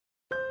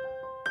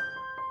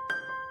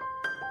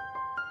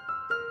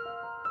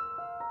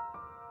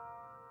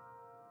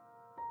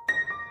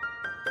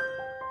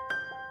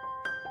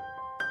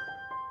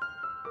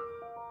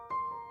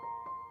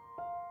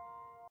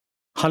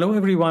Hello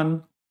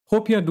everyone,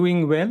 hope you're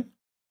doing well.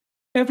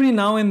 Every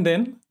now and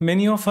then,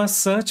 many of us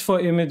search for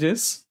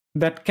images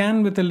that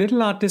can, with a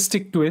little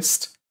artistic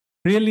twist,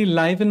 really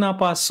liven up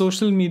our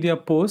social media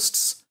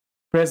posts,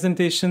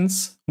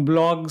 presentations,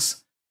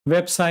 blogs,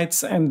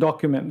 websites, and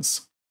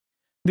documents.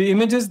 The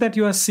images that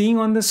you are seeing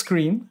on the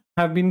screen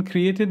have been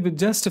created with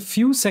just a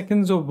few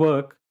seconds of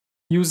work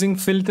using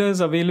filters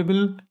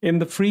available in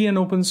the free and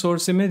open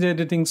source image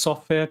editing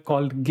software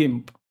called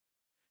GIMP.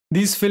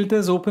 These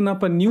filters open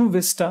up a new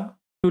vista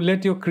to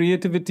let your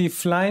creativity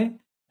fly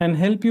and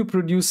help you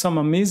produce some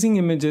amazing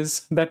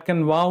images that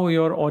can wow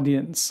your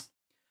audience.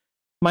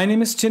 My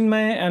name is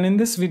Chinmaya, and in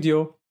this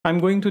video, I'm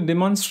going to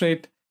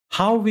demonstrate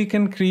how we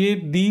can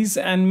create these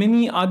and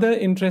many other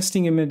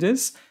interesting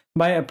images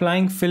by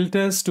applying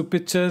filters to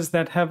pictures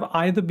that have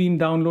either been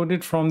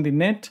downloaded from the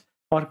net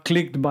or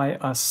clicked by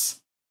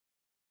us.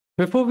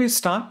 Before we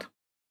start,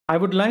 I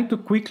would like to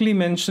quickly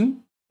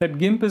mention that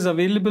GIMP is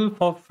available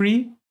for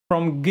free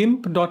from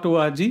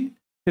gimp.org.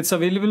 It's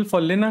available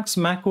for Linux,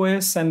 Mac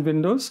OS, and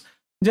Windows.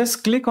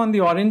 Just click on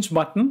the orange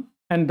button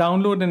and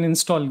download and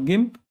install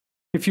GIMP.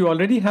 If you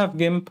already have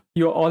GIMP,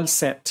 you're all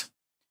set.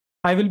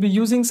 I will be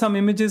using some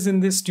images in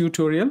this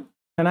tutorial,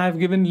 and I have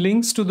given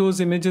links to those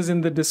images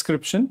in the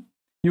description.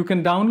 You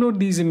can download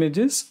these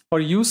images or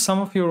use some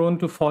of your own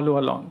to follow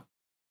along.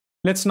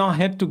 Let's now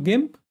head to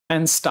GIMP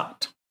and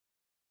start.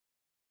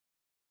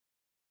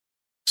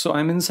 So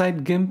I'm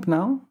inside GIMP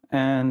now,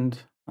 and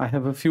I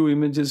have a few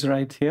images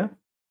right here.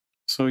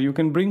 So you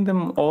can bring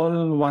them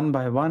all one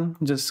by one.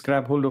 Just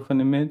grab hold of an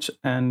image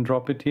and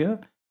drop it here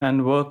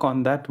and work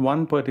on that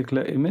one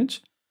particular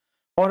image.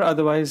 Or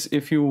otherwise,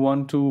 if you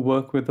want to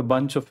work with a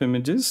bunch of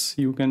images,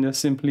 you can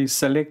just simply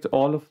select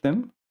all of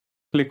them.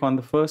 Click on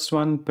the first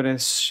one,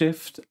 press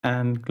Shift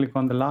and click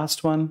on the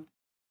last one.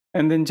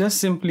 And then just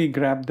simply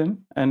grab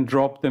them and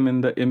drop them in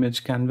the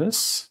image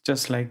canvas,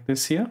 just like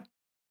this here.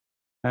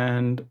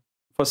 And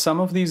for some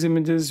of these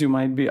images, you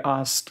might be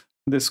asked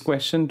this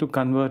question to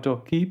convert or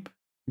keep.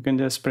 You can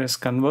just press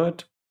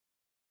convert.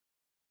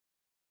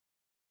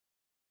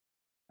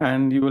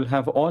 And you will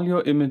have all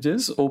your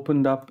images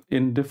opened up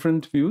in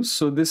different views.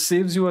 So this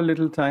saves you a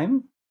little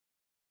time.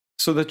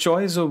 So the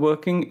choice of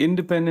working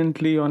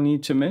independently on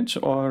each image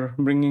or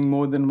bringing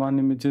more than one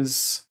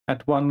images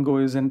at one go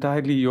is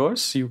entirely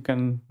yours. You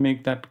can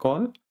make that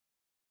call.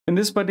 In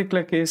this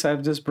particular case,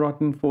 I've just brought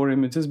in 4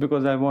 images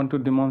because I want to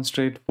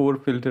demonstrate 4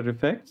 filter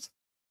effects.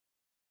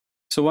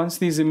 So once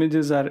these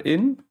images are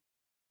in,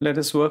 let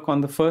us work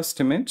on the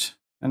first image,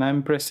 and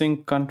I'm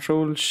pressing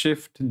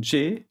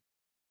Ctrl-Shift-J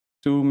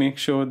to make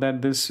sure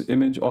that this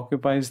image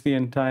occupies the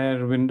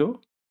entire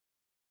window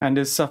and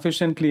is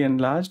sufficiently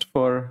enlarged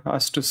for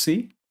us to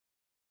see.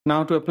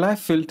 Now, to apply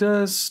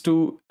filters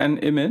to an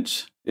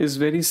image is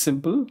very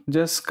simple.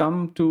 Just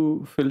come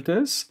to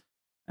Filters,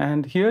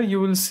 and here you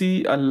will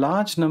see a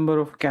large number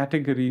of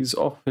categories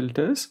of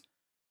filters,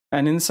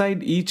 and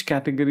inside each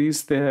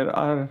categories there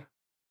are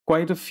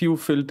quite a few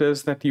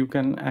filters that you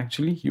can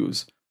actually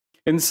use.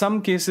 In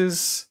some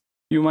cases,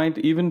 you might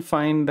even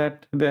find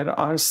that there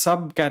are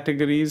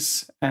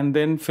subcategories and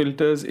then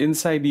filters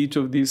inside each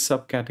of these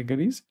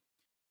subcategories.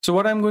 So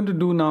what I'm going to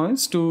do now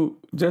is to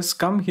just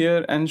come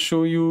here and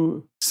show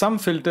you some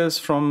filters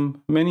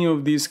from many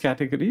of these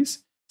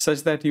categories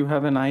such that you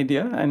have an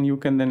idea and you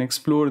can then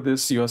explore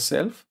this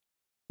yourself.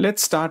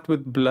 Let's start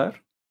with blur.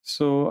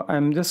 So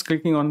I'm just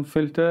clicking on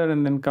filter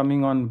and then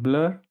coming on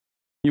blur.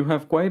 You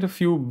have quite a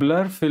few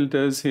blur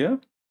filters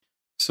here.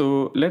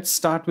 So let's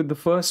start with the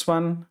first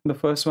one. The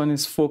first one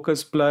is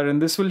focus blur, and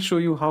this will show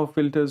you how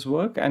filters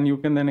work, and you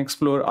can then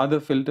explore other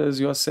filters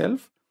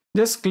yourself.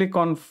 Just click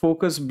on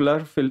focus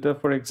blur filter,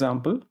 for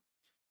example.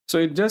 So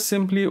it just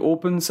simply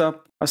opens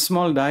up a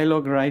small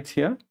dialog right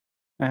here.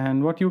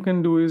 And what you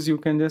can do is you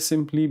can just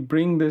simply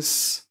bring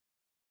this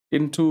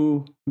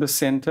into the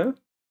center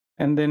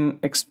and then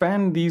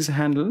expand these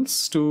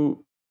handles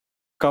to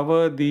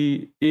cover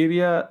the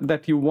area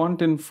that you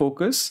want in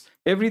focus.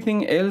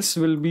 Everything else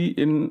will be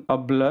in a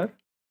blur.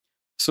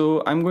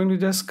 So I'm going to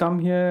just come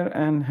here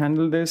and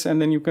handle this,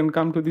 and then you can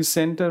come to the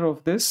center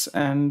of this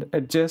and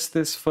adjust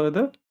this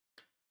further.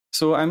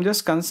 So I'm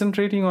just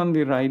concentrating on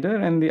the rider,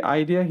 and the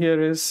idea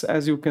here is,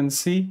 as you can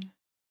see,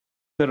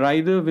 the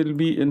rider will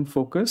be in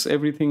focus.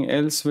 Everything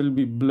else will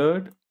be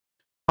blurred.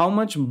 How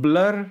much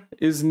blur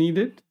is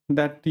needed,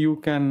 that you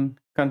can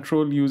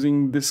control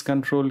using this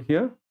control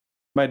here.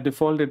 By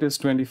default, it is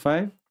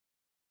 25.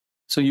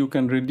 So you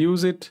can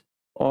reduce it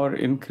or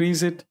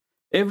increase it.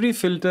 Every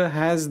filter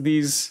has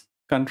these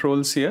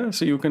controls here,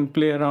 so you can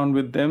play around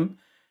with them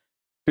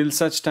till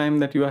such time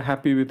that you are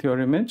happy with your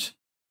image.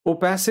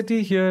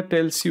 Opacity here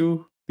tells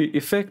you the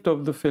effect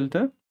of the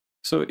filter.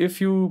 So if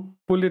you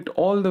pull it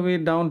all the way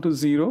down to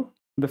 0,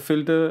 the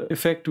filter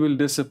effect will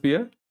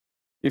disappear.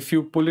 If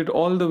you pull it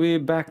all the way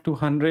back to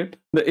 100,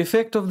 the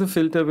effect of the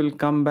filter will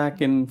come back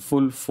in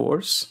full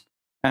force.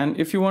 And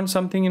if you want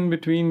something in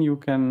between, you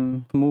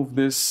can move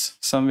this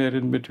somewhere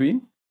in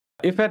between.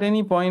 If at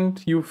any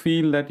point you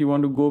feel that you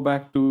want to go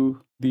back to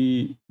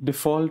the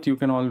default, you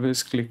can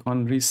always click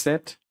on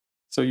reset.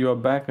 So you are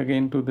back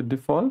again to the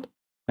default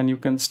and you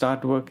can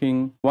start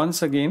working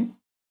once again.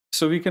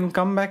 So we can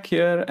come back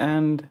here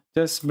and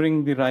just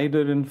bring the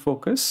rider in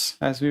focus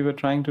as we were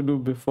trying to do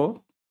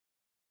before.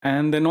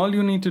 And then all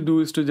you need to do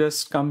is to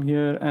just come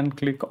here and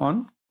click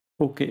on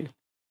OK.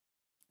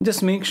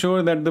 Just make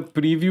sure that the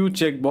preview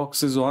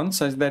checkbox is on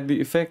such that the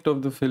effect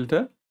of the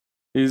filter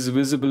is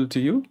visible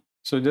to you.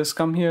 So just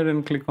come here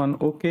and click on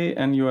OK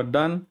and you are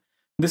done.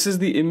 This is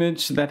the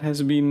image that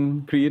has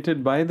been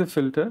created by the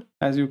filter.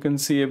 As you can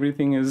see,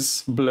 everything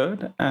is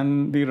blurred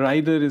and the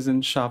rider is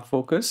in sharp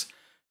focus.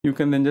 You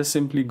can then just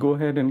simply go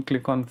ahead and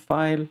click on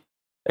File,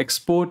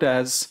 Export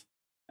As,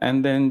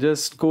 and then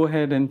just go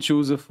ahead and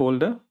choose a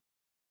folder.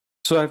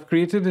 So I've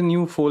created a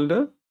new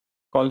folder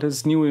called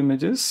as New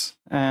Images,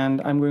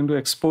 and I'm going to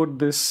export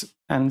this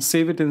and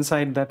save it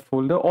inside that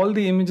folder. All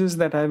the images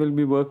that I will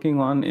be working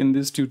on in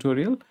this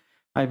tutorial,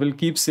 I will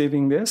keep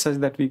saving there such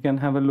that we can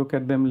have a look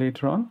at them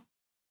later on.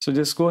 So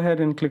just go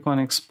ahead and click on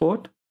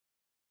Export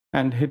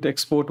and hit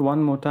Export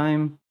one more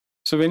time.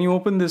 So when you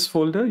open this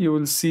folder, you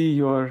will see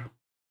your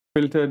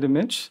filtered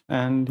image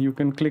and you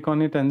can click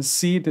on it and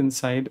see it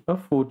inside a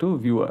photo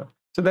viewer.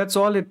 So that's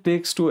all it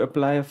takes to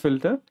apply a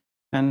filter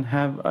and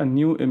have a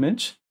new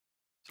image.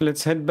 So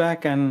let's head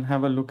back and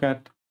have a look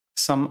at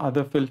some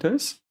other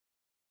filters.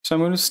 So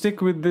I'm going to stick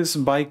with this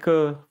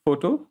biker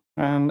photo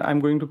and I'm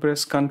going to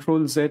press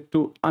Ctrl Z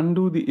to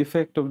undo the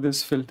effect of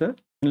this filter.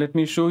 And let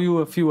me show you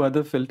a few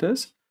other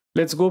filters.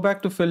 Let's go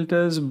back to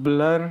filters,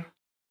 blur,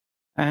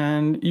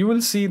 and you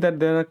will see that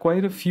there are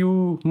quite a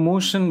few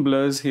motion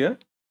blurs here.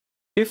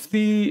 If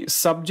the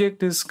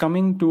subject is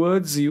coming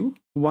towards you,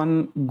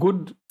 one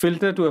good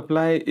filter to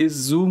apply is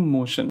zoom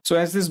motion. So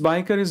as this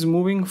biker is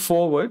moving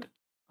forward,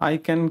 I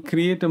can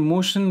create a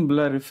motion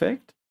blur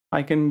effect.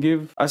 I can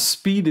give a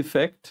speed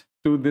effect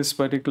to this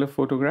particular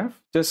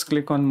photograph. Just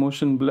click on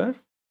motion blur.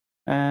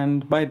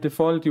 And by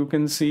default, you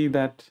can see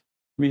that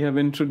we have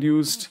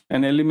introduced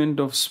an element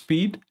of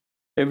speed.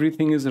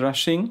 Everything is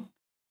rushing.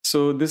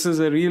 So this is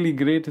a really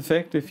great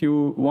effect if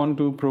you want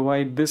to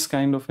provide this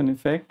kind of an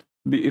effect,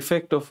 the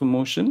effect of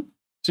motion.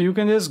 So you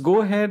can just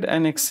go ahead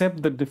and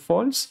accept the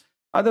defaults.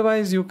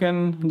 Otherwise, you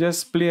can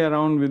just play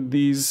around with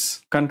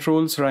these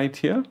controls right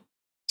here.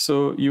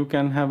 So you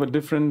can have a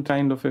different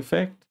kind of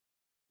effect.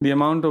 The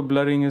amount of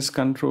blurring is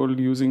controlled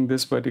using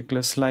this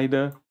particular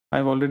slider.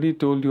 I've already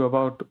told you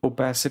about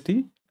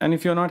opacity. And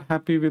if you're not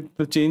happy with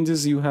the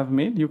changes you have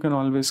made, you can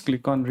always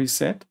click on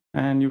Reset.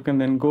 And you can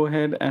then go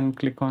ahead and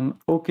click on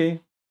OK.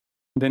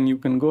 Then you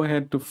can go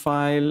ahead to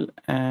File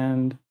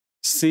and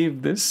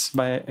save this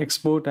by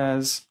Export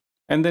As.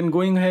 And then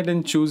going ahead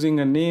and choosing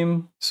a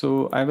name.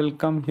 So I will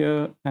come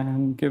here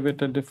and give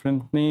it a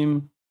different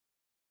name,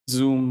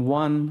 Zoom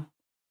 1,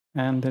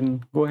 and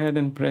then go ahead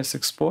and press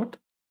Export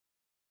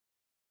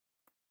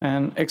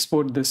and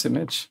export this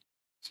image.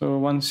 So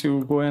once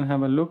you go and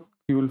have a look,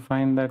 you will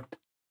find that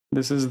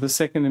this is the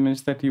second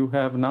image that you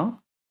have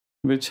now,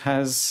 which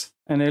has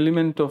an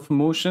element of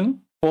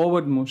motion,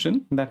 forward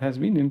motion that has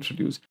been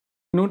introduced.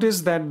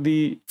 Notice that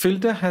the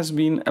filter has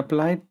been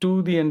applied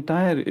to the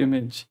entire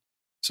image.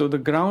 So the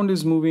ground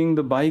is moving,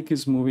 the bike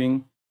is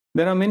moving.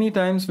 There are many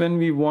times when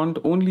we want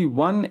only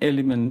one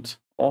element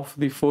of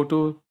the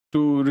photo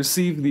to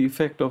receive the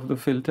effect of the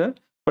filter.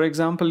 For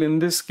example, in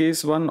this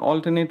case, one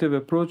alternative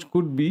approach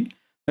could be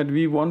that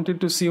we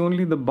wanted to see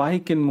only the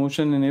bike in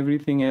motion and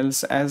everything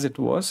else as it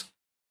was.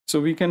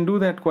 So we can do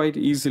that quite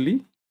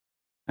easily.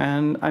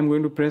 And I'm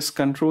going to press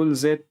Ctrl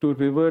Z to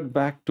revert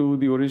back to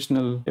the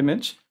original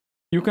image.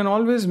 You can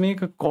always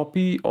make a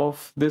copy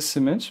of this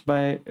image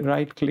by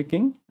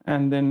right-clicking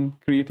and then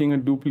creating a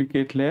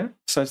duplicate layer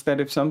such that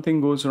if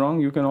something goes wrong,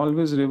 you can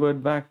always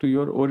revert back to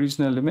your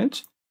original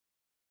image.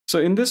 So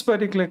in this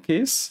particular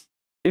case,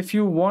 if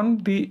you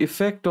want the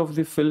effect of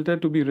the filter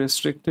to be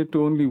restricted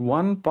to only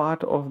one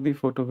part of the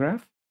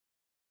photograph,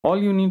 all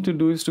you need to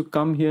do is to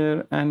come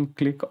here and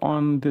click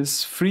on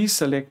this free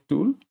select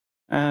tool,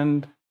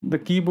 and the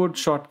keyboard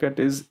shortcut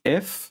is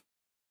F.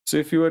 So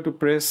if you were to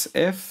press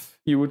F,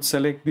 you would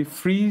select the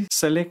free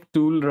select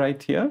tool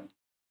right here.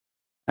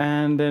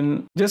 And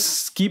then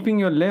just keeping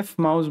your left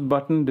mouse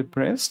button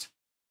depressed,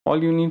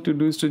 all you need to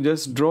do is to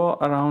just draw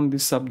around the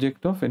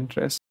subject of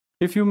interest.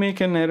 If you make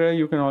an error,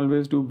 you can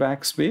always do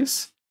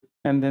backspace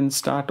and then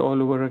start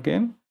all over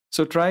again.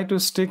 So try to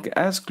stick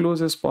as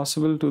close as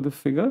possible to the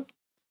figure.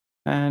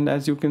 And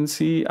as you can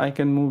see, I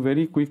can move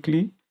very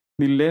quickly.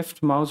 The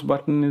left mouse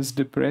button is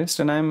depressed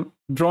and I'm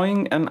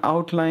drawing an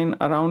outline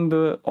around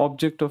the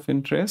object of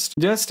interest,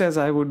 just as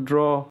I would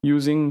draw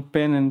using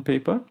pen and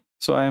paper.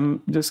 So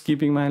I'm just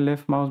keeping my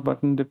left mouse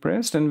button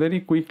depressed and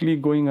very quickly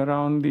going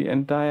around the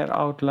entire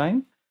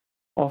outline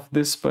of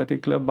this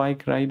particular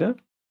bike rider.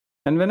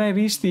 And when I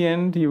reach the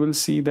end, you will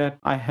see that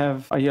I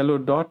have a yellow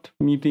dot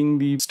meeting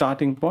the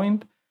starting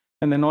point.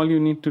 And then all you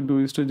need to do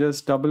is to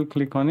just double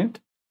click on it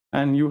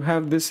and you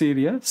have this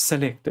area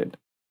selected.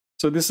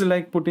 So this is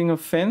like putting a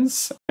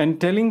fence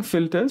and telling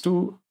filters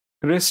to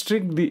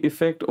restrict the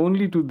effect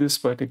only to this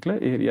particular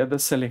area, the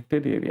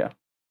selected area.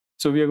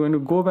 So we are going to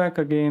go back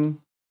again,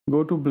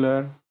 go to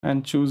blur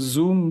and choose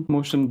zoom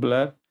motion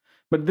blur.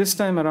 But this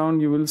time around,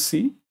 you will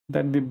see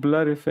that the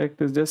blur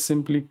effect is just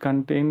simply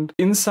contained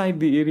inside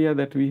the area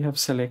that we have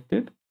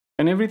selected,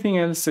 and everything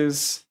else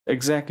is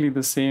exactly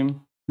the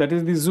same. That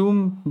is, the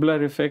zoom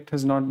blur effect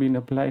has not been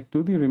applied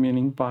to the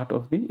remaining part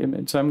of the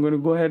image. So I'm going to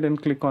go ahead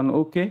and click on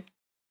OK,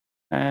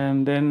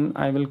 and then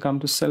I will come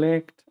to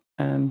select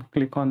and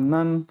click on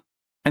none,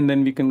 and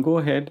then we can go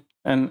ahead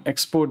and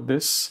export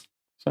this.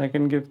 So I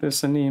can give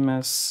this a name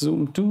as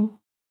zoom 2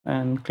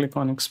 and click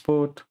on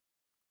export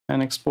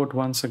and export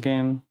once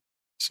again.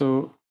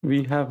 So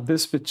we have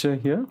this picture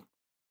here.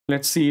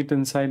 Let's see it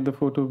inside the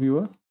photo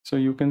viewer. So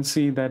you can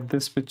see that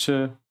this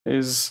picture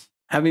is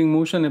having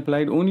motion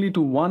applied only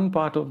to one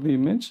part of the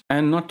image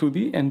and not to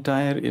the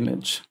entire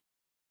image.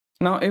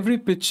 Now every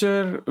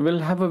picture will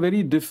have a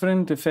very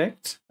different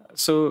effect.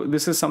 So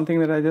this is something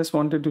that I just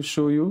wanted to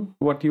show you.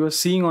 What you are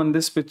seeing on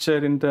this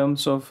picture in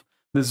terms of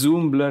the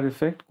zoom blur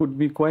effect could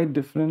be quite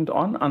different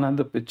on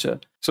another picture.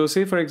 So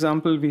say for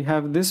example, we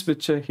have this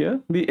picture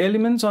here. The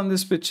elements on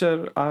this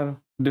picture are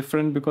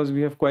different because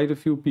we have quite a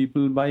few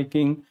people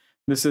biking.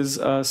 This is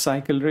a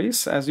cycle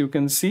race, as you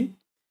can see.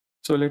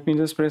 So let me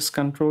just press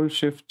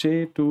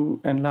Ctrl+Shift+J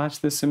to enlarge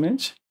this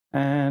image.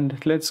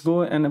 And let's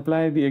go and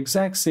apply the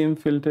exact same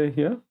filter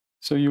here.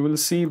 So you will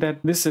see that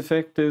this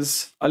effect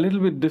is a little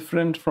bit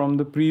different from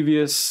the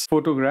previous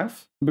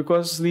photograph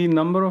because the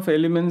number of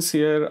elements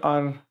here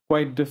are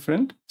quite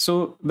different.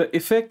 So the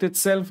effect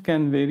itself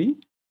can vary,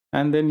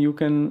 and then you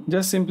can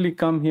just simply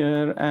come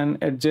here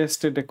and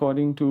adjust it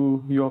according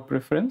to your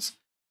preference,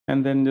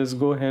 and then just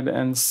go ahead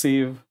and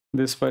save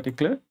this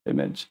particular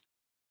image.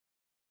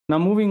 Now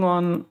moving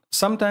on,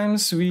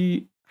 sometimes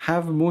we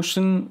have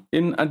motion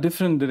in a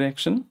different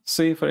direction.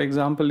 Say for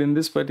example, in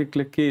this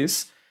particular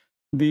case,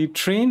 the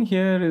train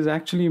here is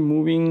actually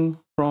moving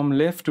from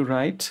left to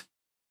right,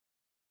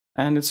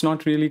 and it's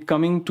not really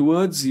coming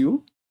towards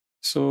you.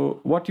 So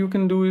what you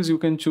can do is you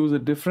can choose a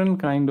different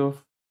kind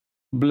of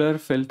blur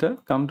filter.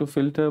 Come to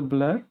filter,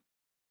 blur,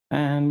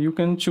 and you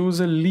can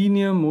choose a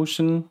linear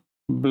motion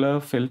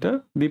blur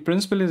filter. The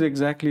principle is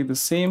exactly the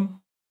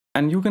same,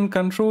 and you can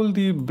control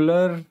the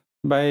blur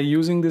by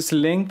using this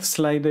length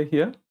slider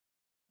here.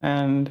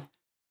 And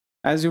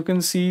as you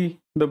can see,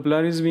 the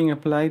blur is being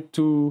applied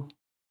to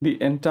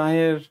the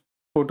entire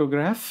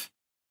photograph.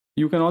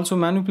 You can also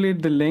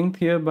manipulate the length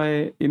here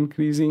by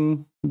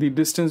increasing the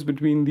distance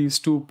between these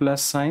two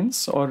plus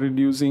signs or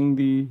reducing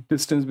the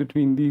distance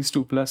between these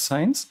two plus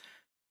signs.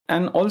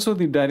 And also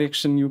the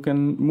direction, you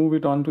can move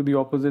it onto the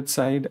opposite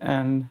side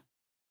and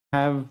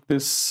have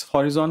this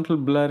horizontal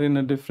blur in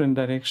a different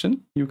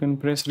direction. You can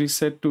press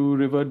reset to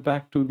revert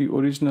back to the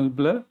original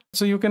blur.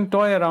 So you can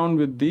toy around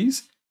with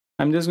these.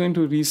 I'm just going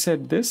to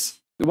reset this.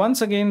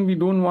 Once again, we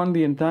don't want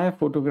the entire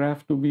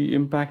photograph to be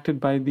impacted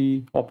by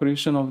the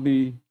operation of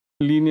the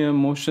linear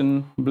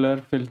motion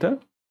blur filter.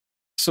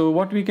 So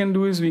what we can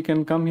do is we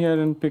can come here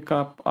and pick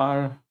up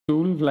our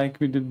tool like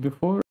we did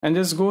before and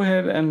just go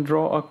ahead and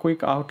draw a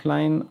quick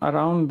outline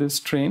around this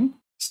train.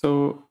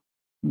 So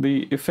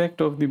the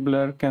effect of the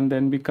blur can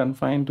then be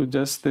confined to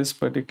just this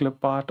particular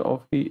part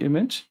of the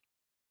image.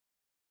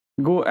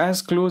 Go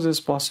as close as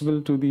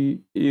possible to the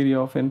area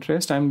of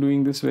interest. I'm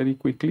doing this very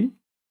quickly.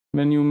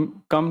 When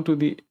you come to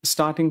the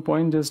starting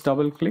point, just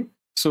double click.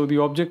 So the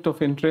object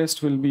of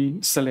interest will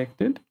be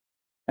selected.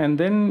 And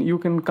then you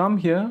can come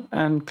here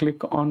and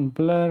click on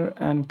blur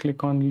and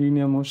click on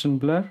linear motion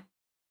blur.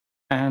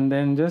 And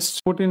then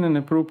just put in an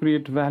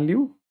appropriate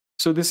value.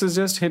 So this is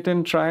just hit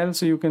and trial,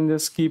 so you can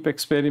just keep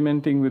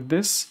experimenting with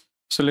this.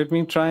 So let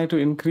me try to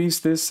increase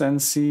this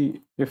and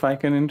see if I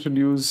can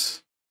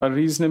introduce a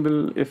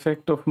reasonable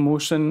effect of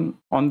motion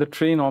on the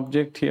train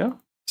object here.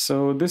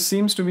 So this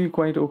seems to be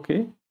quite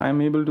okay.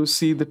 I'm able to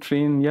see the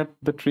train, yet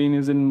the train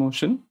is in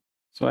motion.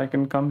 So I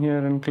can come here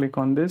and click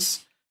on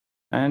this,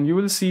 and you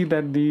will see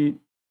that the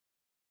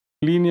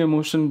linear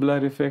motion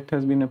blur effect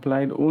has been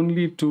applied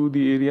only to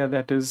the area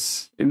that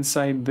is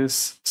inside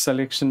this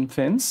selection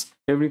fence.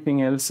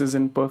 Everything else is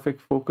in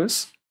perfect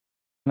focus.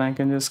 And I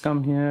can just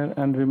come here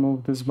and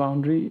remove this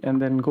boundary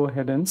and then go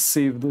ahead and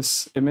save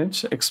this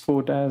image,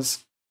 export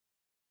as.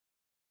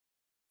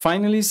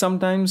 Finally,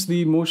 sometimes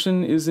the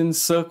motion is in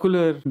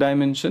circular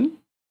dimension.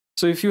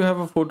 So if you have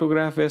a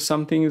photograph where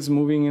something is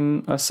moving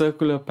in a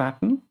circular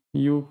pattern,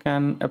 you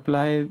can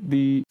apply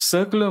the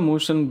circular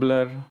motion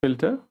blur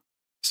filter.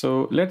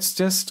 So let's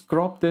just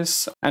crop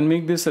this and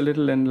make this a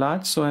little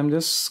enlarged. So I'm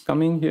just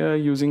coming here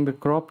using the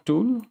crop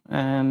tool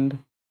and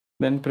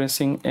then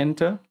pressing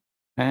enter,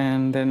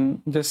 and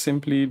then just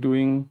simply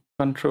doing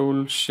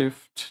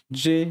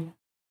Ctrl+Shift+J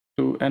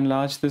to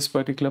enlarge this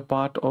particular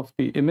part of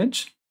the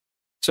image.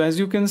 So as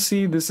you can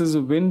see, this is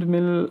a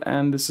windmill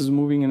and this is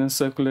moving in a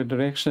circular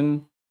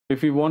direction.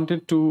 If we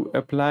wanted to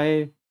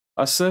apply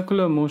a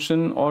circular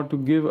motion or to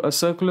give a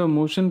circular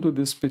motion to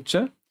this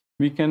picture,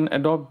 we can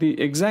adopt the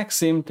exact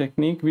same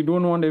technique. We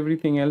don't want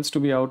everything else to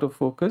be out of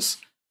focus.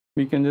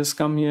 We can just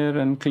come here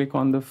and click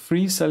on the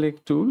free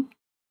select tool,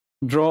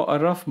 draw a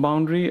rough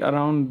boundary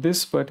around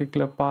this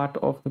particular part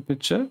of the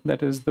picture,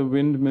 that is the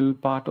windmill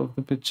part of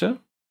the picture.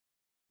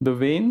 the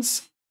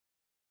veins.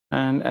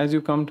 And as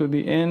you come to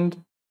the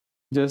end,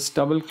 just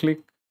double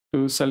click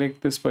to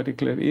select this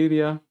particular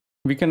area.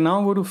 We can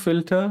now go to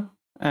filter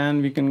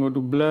and we can go to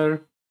blur,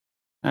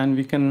 and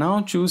we can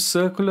now choose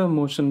circular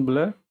motion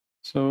blur.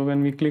 So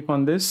when we click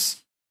on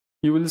this,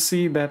 you will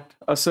see that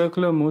a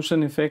circular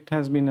motion effect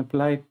has been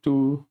applied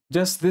to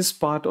just this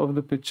part of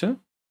the picture.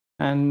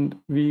 And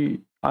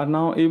we are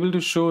now able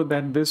to show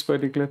that this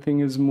particular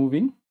thing is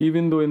moving,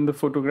 even though in the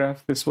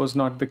photograph this was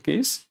not the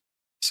case.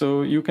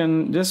 So you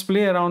can just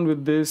play around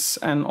with this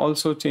and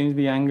also change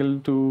the angle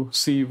to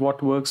see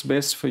what works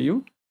best for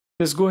you.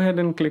 Just go ahead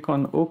and click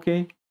on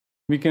OK.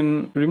 We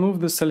can remove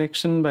the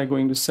selection by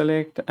going to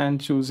select and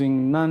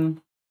choosing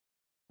none.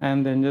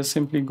 And then just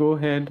simply go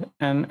ahead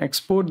and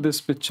export this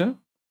picture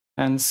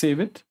and save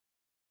it.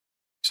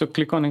 So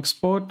click on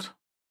export,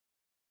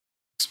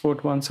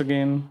 export once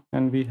again,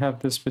 and we have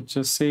this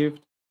picture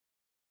saved.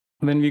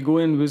 When we go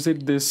and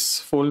visit this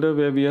folder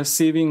where we are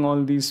saving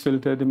all these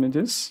filtered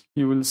images,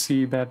 you will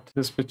see that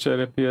this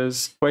picture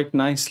appears quite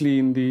nicely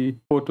in the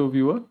photo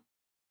viewer.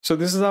 So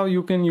this is how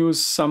you can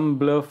use some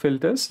blur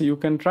filters. You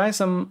can try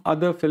some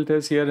other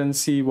filters here and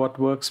see what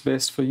works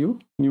best for you.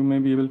 You may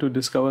be able to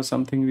discover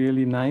something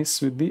really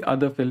nice with the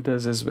other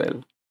filters as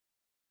well.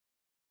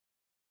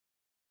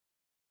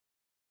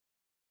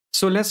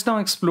 So let's now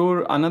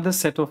explore another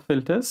set of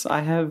filters.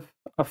 I have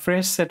a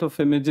fresh set of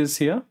images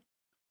here,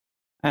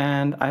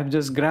 and I've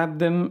just grabbed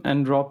them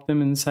and dropped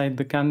them inside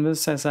the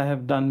canvas as I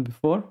have done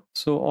before.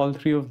 So all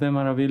three of them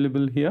are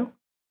available here.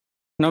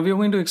 Now we are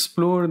going to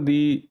explore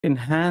the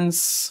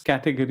enhance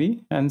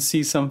category and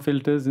see some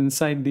filters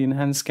inside the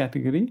enhance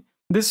category.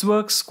 This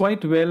works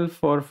quite well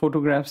for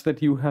photographs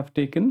that you have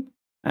taken,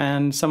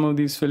 and some of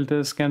these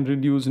filters can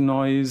reduce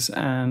noise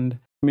and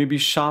maybe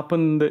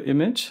sharpen the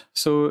image.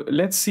 So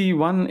let's see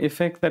one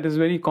effect that is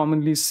very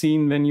commonly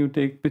seen when you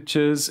take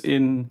pictures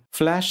in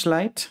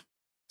flashlight.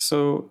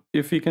 So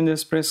if we can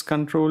just press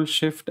Ctrl,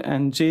 Shift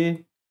and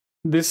J,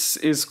 this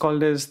is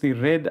called as the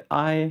red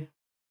eye,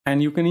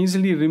 and you can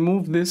easily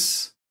remove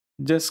this.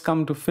 Just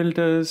come to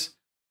filters,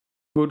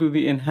 go to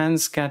the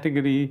enhance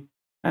category,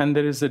 and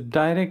there is a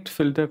direct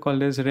filter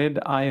called as red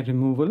eye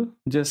removal.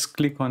 Just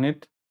click on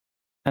it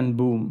and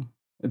boom,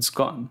 it's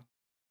gone.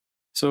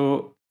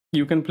 So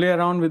you can play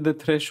around with the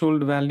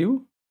threshold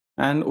value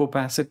and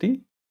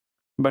opacity,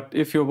 but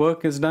if your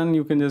work is done,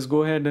 you can just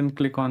go ahead and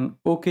click on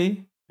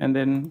OK, and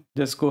then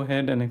just go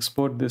ahead and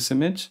export this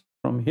image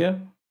from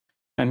here,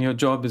 and your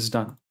job is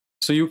done.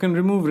 So you can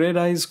remove red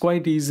eyes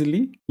quite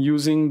easily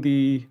using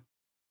the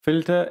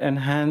filter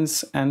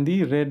enhance and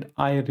the red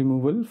eye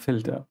removal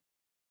filter.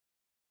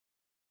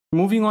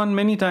 Moving on,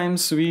 many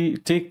times we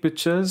take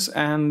pictures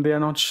and they are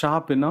not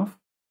sharp enough.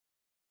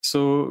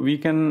 So we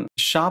can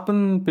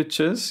sharpen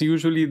pictures.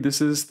 Usually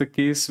this is the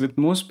case with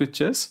most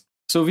pictures.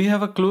 So we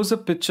have a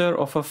close-up picture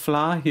of a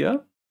flower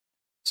here.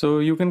 So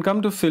you can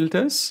come to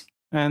filters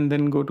and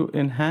then go to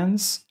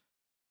enhance.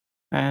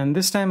 And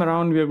this time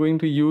around, we are going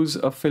to use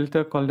a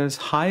filter called as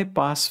high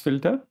pass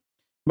filter.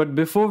 But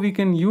before we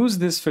can use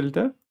this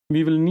filter,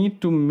 we will need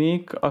to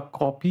make a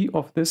copy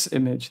of this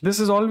image.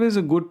 This is always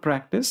a good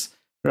practice.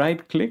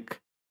 Right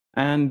click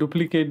and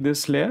duplicate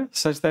this layer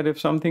such that if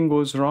something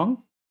goes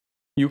wrong,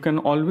 you can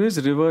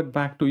always revert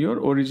back to your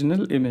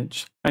original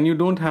image and you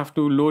don't have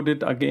to load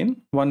it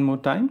again one more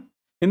time.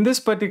 In this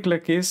particular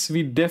case,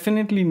 we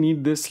definitely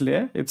need this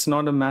layer. It's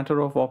not a matter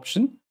of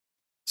option.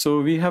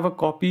 So we have a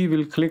copy,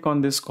 we'll click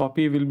on this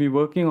copy, we'll be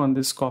working on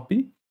this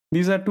copy.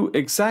 These are two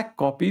exact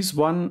copies,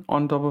 one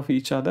on top of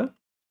each other.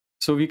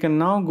 So we can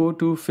now go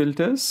to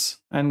filters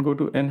and go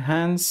to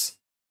enhance,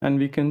 and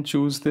we can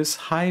choose this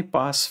high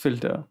pass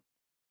filter.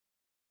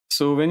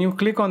 So when you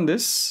click on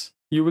this,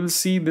 you will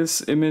see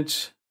this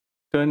image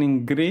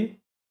turning gray,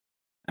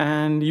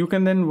 and you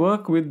can then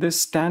work with this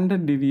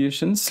standard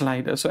deviation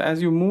slider. So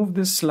as you move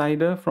this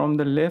slider from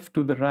the left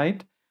to the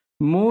right,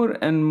 more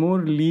and more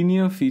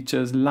linear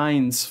features,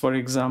 lines for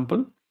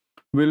example,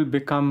 will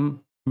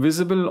become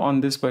visible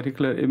on this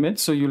particular image.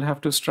 So you'll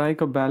have to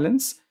strike a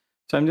balance.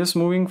 So I'm just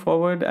moving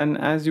forward, and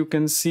as you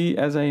can see,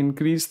 as I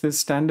increase this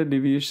standard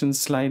deviation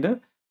slider,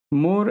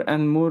 more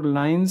and more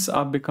lines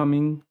are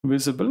becoming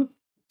visible.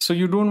 So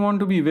you don't want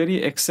to be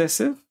very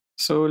excessive.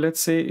 So let's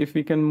say if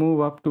we can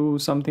move up to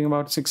something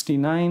about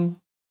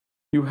 69,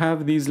 you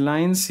have these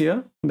lines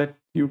here that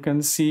you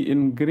can see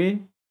in gray,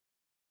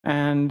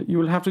 and you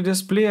will have to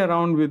just play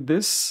around with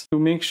this to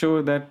make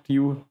sure that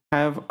you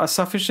have a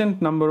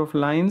sufficient number of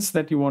lines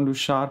that you want to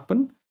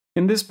sharpen.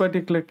 In this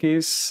particular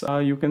case,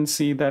 you can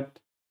see that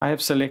I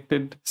have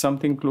selected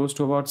something close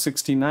to about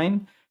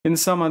 69. In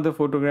some other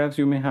photographs,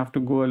 you may have to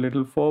go a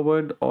little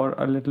forward or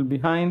a little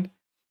behind.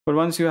 But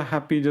once you are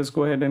happy, just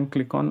go ahead and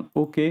click on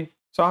OK.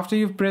 So after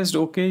you've pressed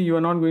OK, you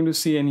are not going to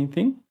see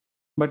anything,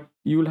 but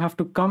you will have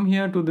to come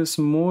here to this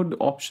mode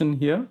option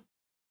here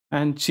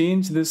and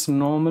change this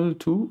normal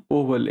to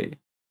overlay.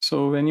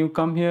 So when you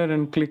come here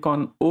and click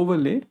on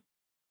overlay,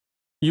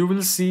 you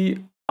will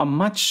see a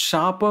much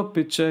sharper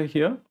picture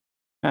here.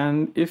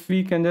 And if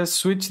we can just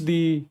switch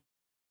the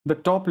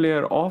top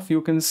layer off,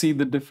 you can see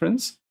the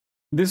difference.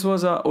 This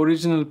was our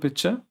original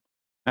picture,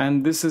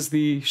 and this is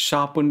the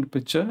sharpened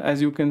picture.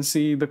 As you can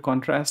see, the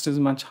contrast is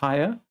much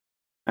higher,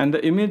 and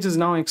the image is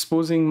now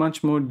exposing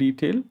much more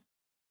detail.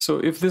 So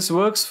if this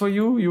works for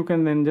you, you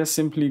can then just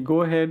simply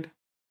go ahead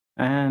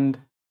and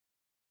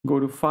go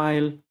to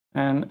File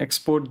and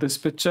export this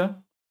picture,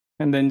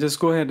 and then just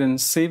go ahead and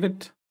save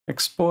it,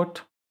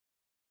 export,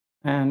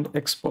 and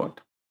export.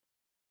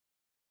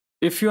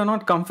 If you are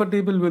not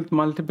comfortable with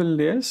multiple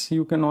layers,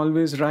 you can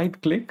always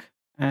right-click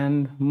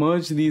and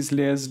merge these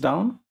layers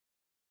down,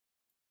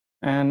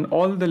 and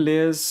all the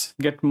layers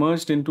get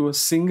merged into a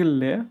single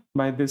layer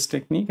by this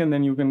technique, and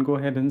then you can go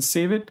ahead and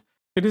save it.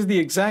 It is the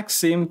exact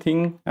same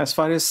thing as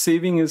far as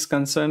saving is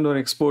concerned or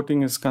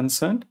exporting is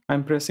concerned.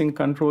 I'm pressing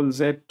Ctrl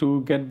Z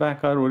to get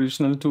back our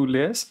original two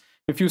layers.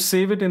 If you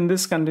save it in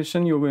this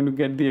condition, you're going to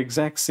get the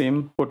exact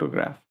same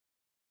photograph.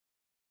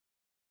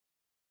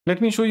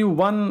 Let me show you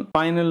one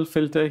final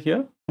filter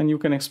here, and you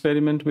can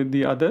experiment with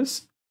the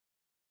others.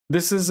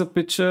 This is a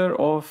picture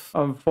of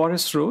a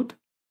forest road,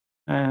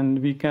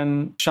 and we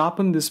can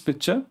sharpen this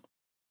picture.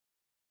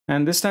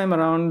 And this time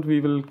around, we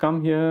will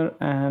come here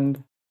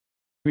and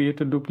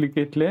create a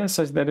duplicate layer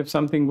such that if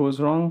something goes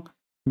wrong,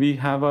 we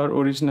have our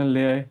original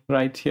layer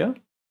right here.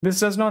 This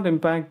does not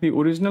impact the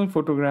original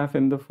photograph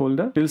in the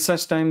folder till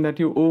such time that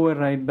you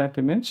overwrite that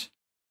image.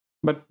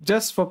 But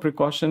just for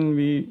precaution,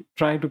 we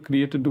try to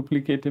create a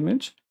duplicate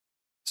image.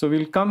 So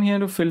we'll come here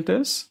to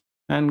Filters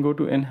and go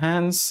to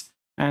Enhance.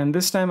 And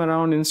this time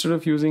around, instead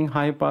of using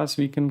High Pass,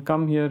 we can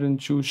come here and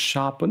choose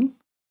Sharpen.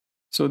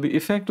 So the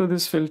effect of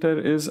this filter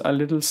is a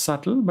little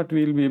subtle, but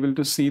we'll be able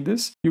to see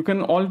this. You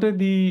can alter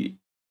the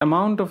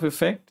amount of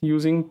effect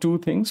using two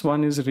things.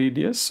 One is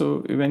radius.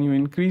 So when you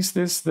increase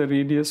this, the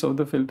radius of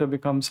the filter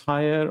becomes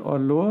higher or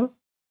lower.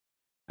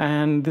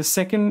 And the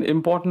second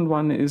important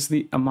one is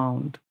the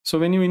amount. So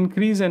when you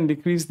increase and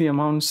decrease the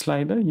amount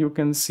slider, you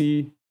can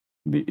see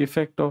the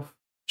effect of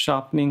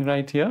sharpening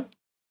right here.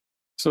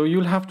 So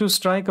you'll have to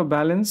strike a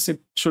balance. It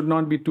should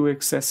not be too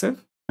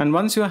excessive. And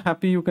once you're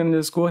happy, you can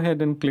just go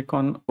ahead and click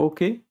on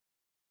OK.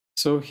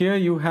 So here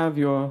you have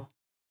your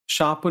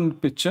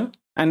sharpened picture.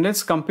 And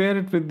let's compare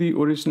it with the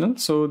original.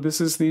 So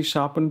this is the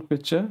sharpened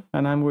picture,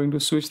 and I'm going to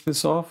switch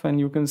this off, and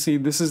you can see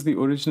this is the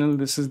original,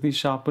 this is the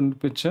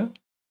sharpened picture.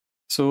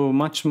 So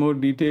much more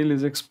detail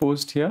is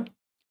exposed here.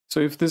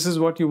 So if this is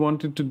what you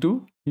wanted to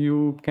do,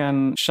 you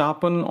can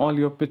sharpen all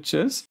your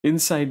pictures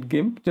inside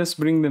GIMP. Just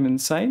bring them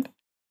inside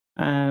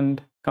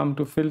and come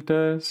to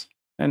Filters,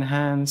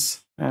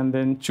 Enhance, and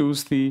then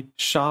choose the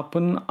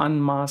Sharpen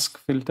Unmask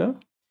filter.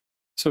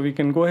 So we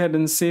can go ahead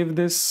and save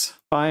this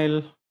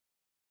file,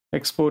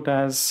 export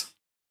as,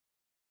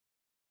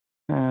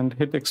 and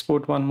hit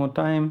export one more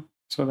time.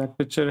 So that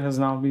picture has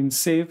now been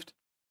saved.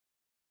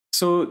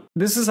 So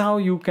this is how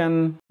you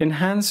can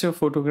enhance your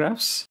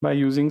photographs by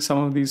using some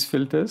of these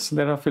filters.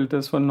 There are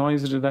filters for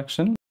noise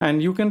reduction,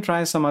 and you can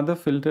try some other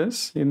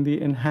filters in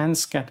the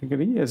enhance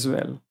category as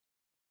well.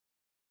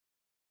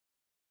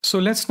 So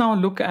let's now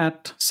look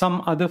at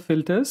some other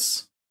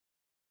filters.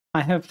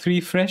 I have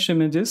three fresh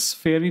images: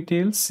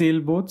 Fairytale,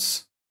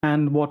 sailboats,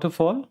 and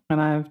waterfall, and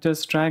I have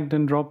just dragged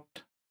and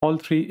dropped all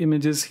three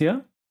images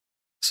here.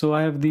 So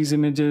I have these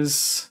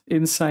images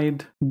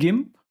inside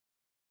GIMP.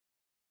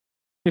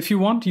 If you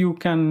want, you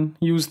can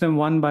use them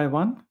one by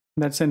one.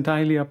 That's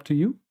entirely up to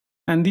you.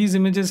 And these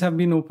images have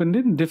been opened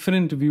in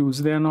different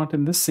views. They are not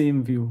in the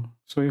same view.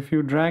 So if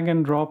you drag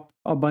and drop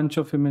a bunch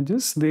of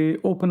images, they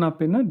open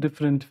up in a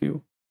different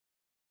view.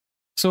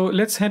 So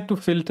let's head to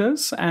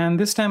Filters. And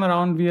this time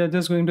around, we are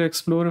just going to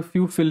explore a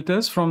few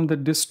filters from the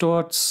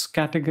Distorts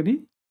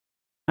category.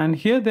 And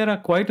here there are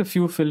quite a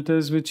few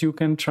filters which you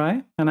can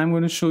try, and I'm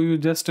going to show you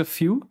just a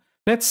few.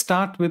 Let's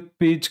start with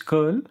page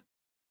curl.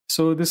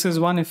 So this is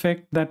one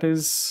effect that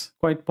is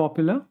quite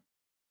popular.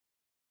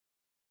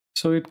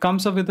 So it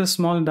comes up with a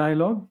small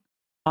dialog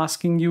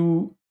asking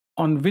you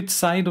on which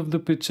side of the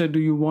picture do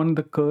you want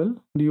the curl.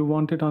 Do you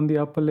want it on the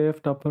upper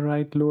left, upper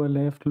right, lower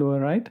left, lower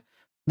right?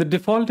 The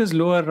default is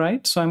lower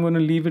right, so I'm going to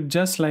leave it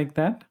just like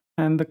that.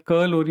 And the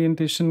curl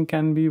orientation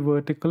can be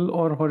vertical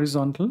or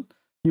horizontal.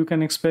 You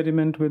can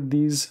experiment with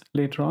these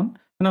later on.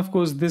 And of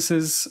course, this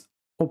is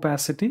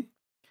opacity.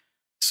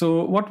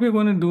 So what we're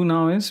going to do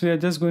now is we are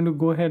just going to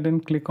go ahead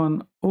and click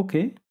on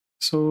OK.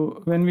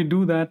 So when we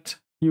do that,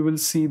 you will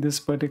see this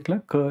particular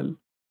curl.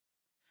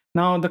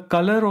 Now the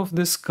color of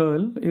this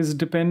curl is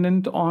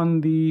dependent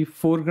on the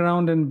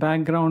foreground and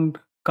background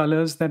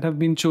colors that have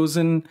been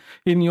chosen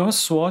in your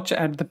swatch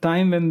at the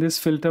time when this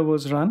filter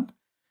was run.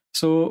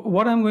 So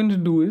what I'm going to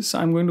do is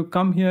I'm going to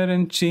come here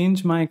and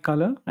change my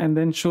color and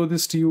then show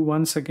this to you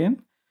once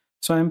again.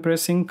 So I'm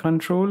pressing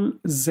Ctrl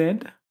Z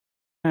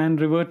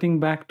and reverting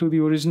back to the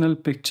original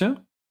picture.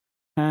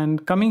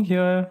 And coming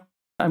here,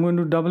 I'm going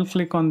to double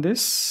click on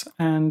this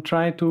and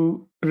try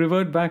to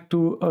revert back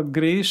to a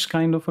grayish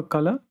kind of a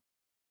color.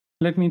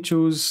 Let me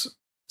choose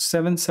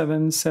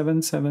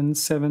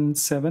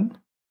 777777.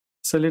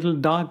 It's a little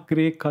dark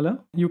gray color.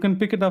 You can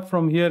pick it up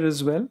from here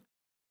as well.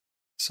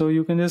 So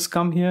you can just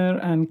come here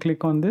and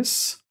click on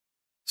this.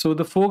 So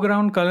the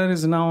foreground color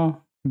is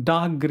now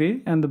dark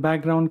gray and the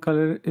background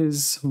color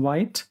is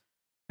white.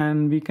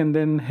 And we can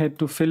then head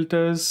to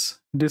filters,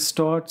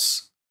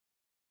 distorts,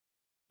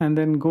 and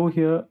then go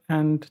here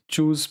and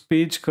choose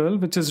page curl,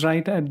 which is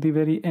right at the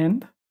very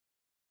end.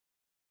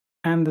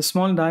 And the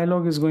small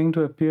dialog is going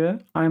to appear.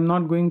 I'm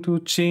not going to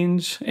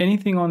change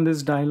anything on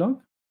this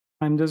dialog.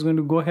 I'm just going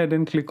to go ahead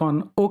and click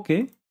on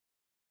OK.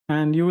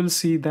 And you will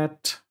see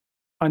that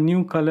a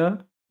new color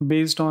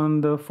based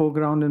on the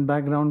foreground and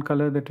background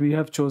color that we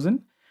have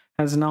chosen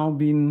has now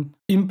been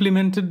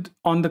implemented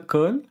on the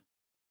curl.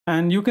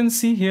 And you can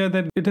see here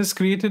that it has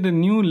created a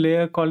new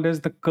layer called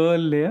as the curl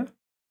layer.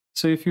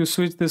 So if you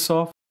switch this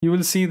off, you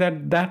will see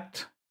that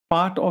that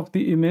part of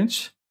the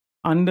image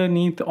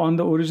underneath on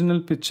the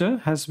original picture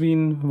has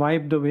been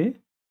wiped away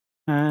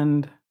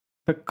and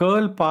the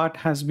curl part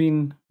has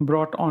been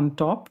brought on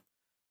top.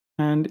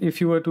 And if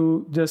you were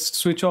to just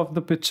switch off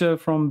the picture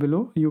from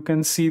below, you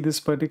can see this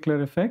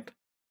particular effect.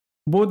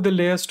 Both the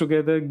layers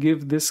together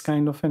give this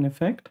kind of an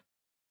effect.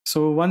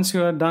 So once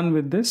you are done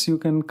with this, you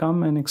can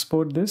come and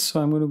export this.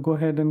 So I'm going to go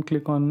ahead and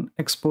click on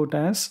Export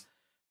As.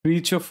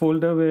 Reach your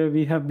folder where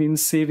we have been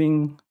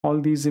saving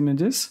all these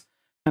images.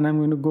 And I'm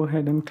going to go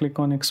ahead and click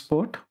on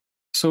Export.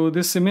 So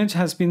this image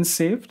has been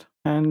saved.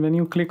 And when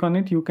you click on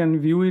it, you can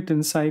view it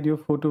inside your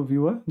photo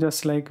viewer,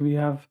 just like we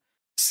have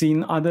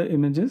seen other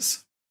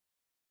images.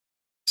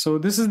 So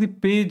this is the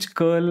page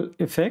curl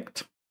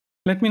effect.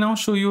 Let me now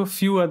show you a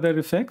few other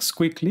effects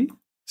quickly.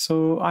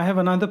 So I have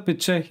another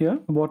picture here,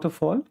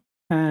 waterfall,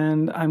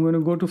 and I'm going to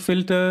go to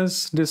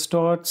filters,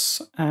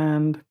 distorts,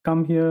 and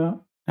come here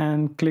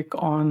and click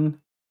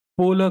on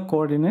polar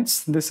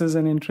coordinates. This is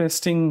an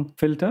interesting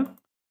filter.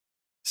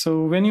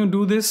 So when you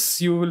do this,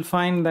 you will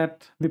find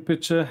that the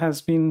picture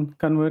has been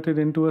converted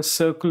into a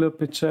circular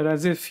picture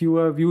as if you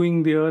are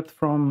viewing the earth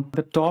from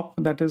the top,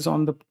 that is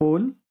on the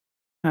pole.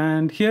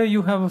 And here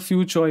you have a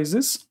few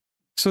choices.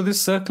 So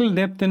this circle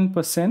depth in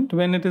percent,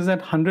 when it is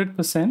at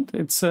 100%,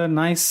 it's a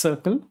nice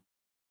circle.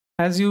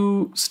 As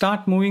you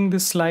start moving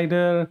this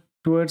slider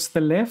towards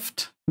the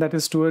left, that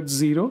is towards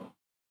 0,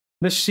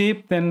 the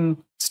shape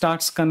then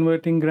starts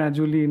converting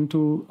gradually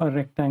into a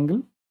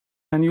rectangle.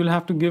 And you'll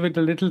have to give it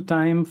a little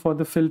time for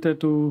the filter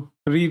to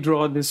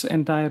redraw this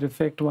entire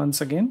effect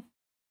once again.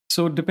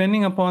 So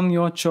depending upon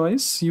your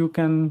choice, you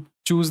can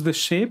choose the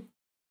shape.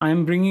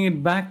 I'm bringing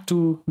it back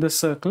to the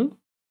circle,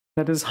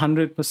 that is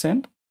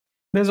 100%.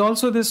 There's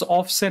also this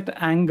offset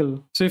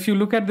angle. So if you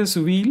look at this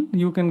wheel,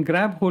 you can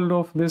grab hold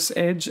of this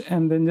edge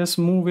and then just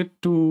move it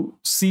to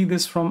see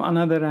this from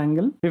another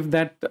angle, if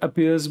that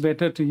appears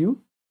better to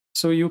you.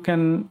 So you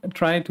can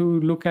try to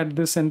look at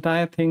this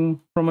entire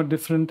thing from a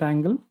different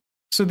angle.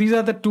 So these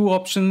are the two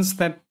options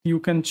that you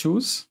can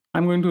choose.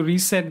 I'm going to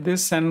reset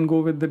this and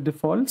go with the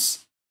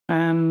defaults.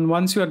 And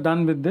once you are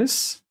done with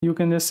this, you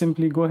can just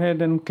simply go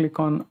ahead and click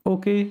on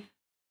OK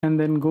and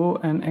then go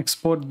and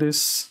export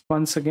this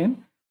once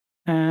again.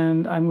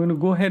 And I'm going to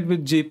go ahead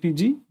with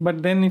JPG.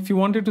 But then if you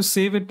wanted to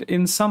save it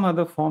in some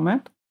other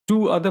format,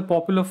 two other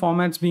popular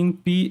formats being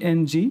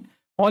PNG,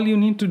 all you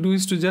need to do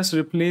is to just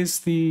replace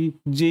the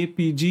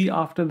JPG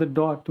after the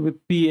dot with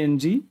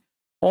PNG.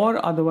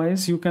 Or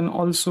otherwise, you can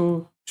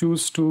also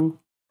choose to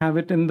have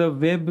it in the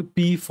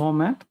WebP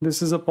format.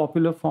 This is a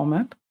popular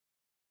format.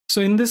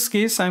 So in this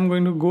case, I'm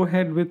going to go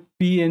ahead with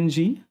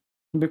PNG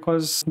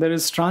because there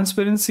is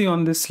transparency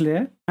on this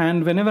layer.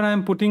 And whenever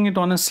I'm putting it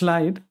on a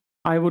slide,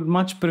 I would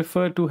much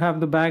prefer to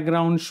have the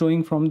background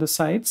showing from the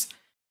sides.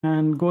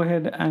 And go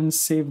ahead and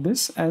save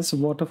this as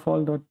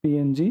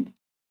waterfall.png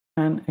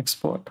and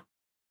export.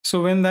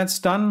 So when that's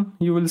done,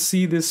 you will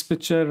see this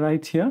picture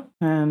right here.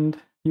 And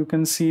you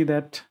can see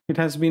that it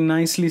has been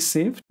nicely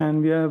saved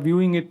and we are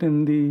viewing it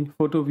in the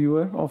photo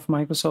viewer of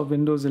Microsoft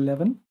Windows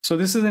 11. So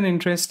this is an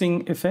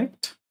interesting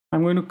effect.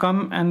 I'm going to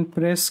come and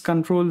press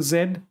Ctrl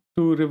Z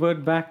to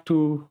revert back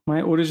to my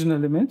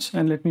original image.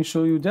 And let me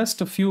show you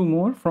just a few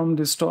more from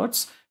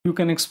Distorts. You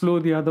can explore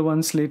the other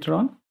ones later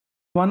on.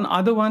 One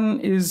other one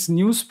is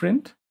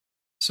Newsprint.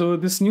 So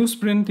this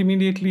Newsprint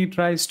immediately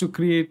tries to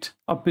create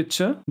a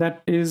picture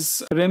that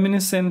is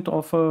reminiscent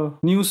of a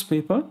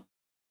newspaper.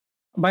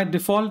 By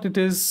default, it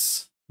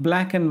is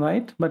black and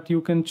white, but you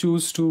can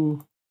choose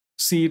to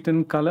see it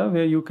in color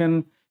where you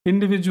can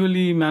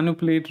individually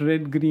manipulate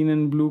red, green,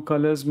 and blue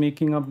colors,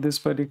 making up this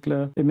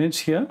particular image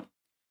here.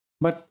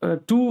 But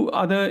two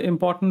other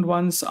important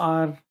ones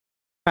are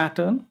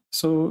pattern.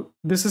 So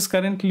this is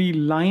currently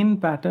line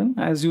pattern.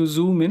 As you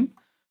zoom in,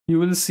 you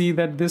will see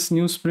that this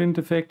Newsprint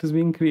effect is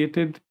being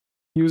created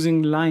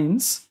using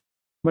lines.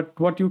 But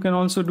what you can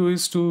also do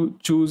is to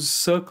choose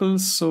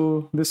circles.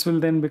 So this will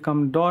then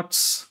become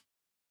dots,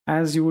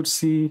 as you would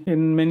see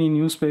in many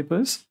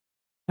newspapers.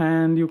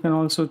 And you can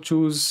also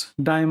choose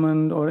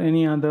diamond or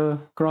any other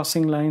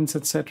crossing lines,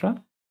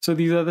 etc. So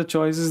these are the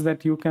choices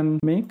that you can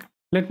make.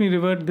 Let me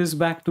revert this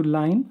back to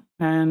line.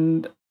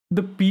 And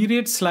the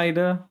period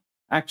slider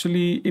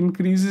actually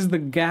increases the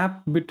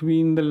gap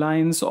between the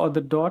lines or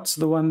the dots,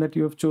 the one that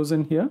you have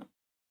chosen here.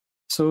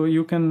 So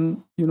you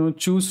can,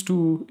 choose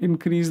to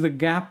increase the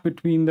gap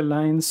between the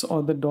lines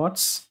or the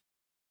dots.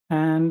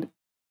 And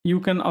you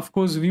can of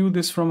course view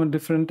this from a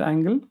different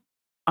angle,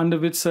 under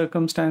which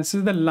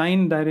circumstances the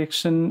line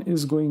direction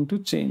is going to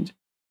change.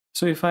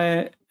 So if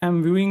I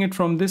am viewing it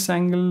from this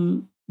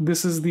angle,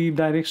 this is the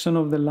direction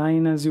of the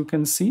line, as you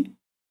can see.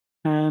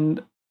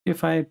 And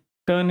if I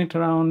turn it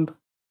around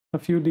a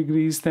few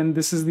degrees, then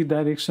this is the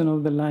direction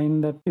of the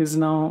line that is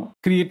now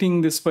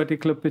creating this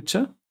particular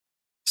picture.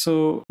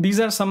 So these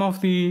are some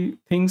of the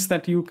things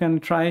that you can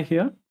try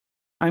here.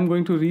 I'm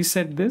going to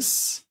reset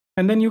this,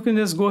 and then you can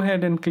just go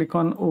ahead and click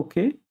on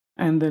OK,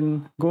 and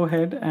then go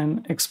ahead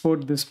and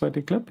export this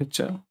particular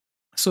picture.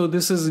 So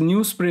this is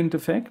Newsprint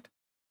Effect.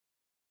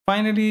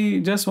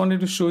 Finally, just wanted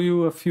to show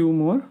you a few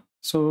more.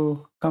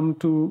 So come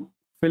to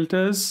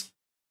Filters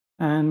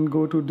and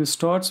go to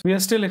Distorts. We are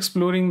still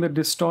exploring the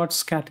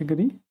Distorts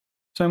category.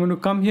 So I'm going to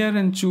come here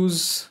and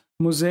choose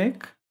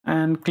Mosaic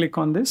and click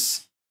on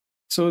this.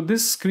 So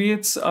this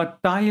creates a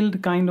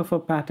tiled kind of a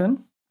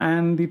pattern,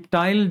 and the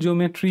tile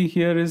geometry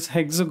here is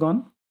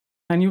hexagon,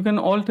 and you can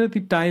alter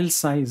the tile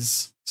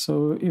size.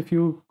 So if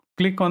you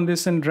click on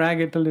this and drag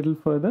it a little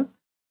further,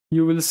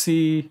 you will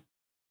see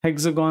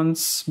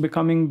hexagons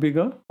becoming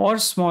bigger or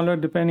smaller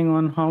depending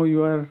on how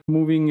you are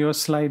moving your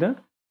slider.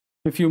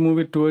 If you move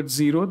it towards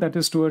 0, that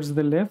is towards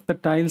the left, the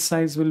tile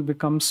size will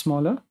become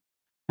smaller.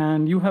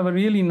 And you have a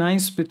really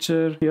nice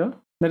picture here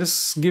that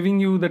is giving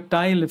you the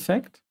tile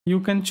effect. You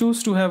can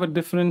choose to have a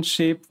different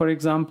shape. For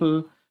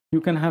example, you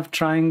can have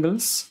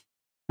triangles.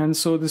 And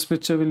so this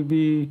picture will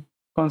be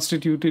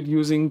constituted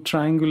using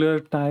triangular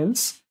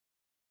tiles.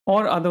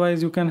 Or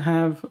otherwise you can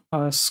have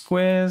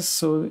squares.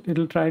 So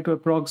it'll try to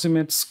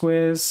approximate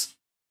squares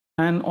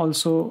and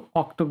also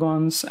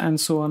octagons and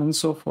so on and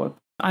so forth.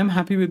 I'm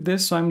happy with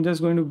this, so I'm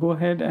just going to go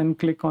ahead and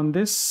click on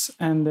this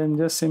and then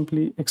just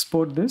simply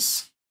export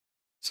this.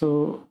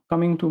 So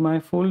coming to my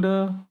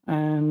folder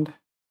and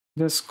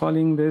just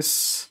calling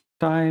this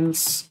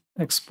tiles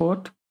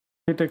export,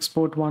 hit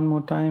export one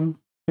more time.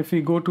 If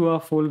we go to our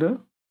folder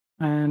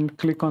and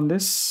click on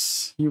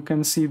this, you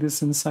can see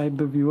this inside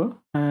the viewer.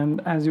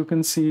 And as you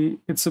can see,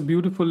 it's a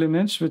beautiful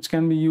image which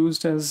can be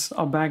used as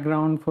a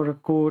background for a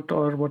quote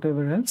or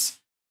whatever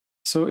else.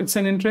 So it's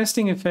an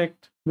interesting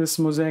effect, this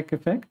mosaic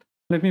effect.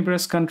 Let me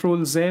press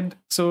Ctrl Z.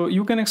 So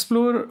you can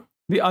explore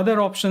the other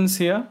options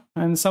here,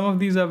 and some of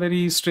these are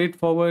very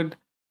straightforward.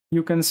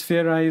 You can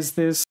spherize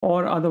this,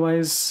 or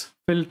otherwise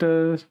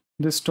filter,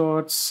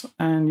 distorts,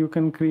 and you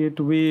can create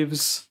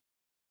waves.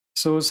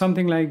 So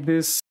something like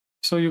this.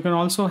 So you can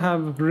also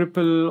have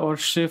ripple or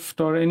shift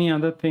or any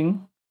other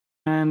thing,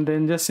 and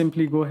then just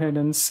simply go ahead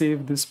and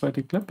save this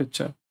particular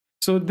picture.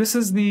 So this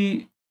is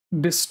the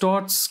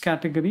distorts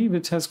category,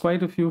 which has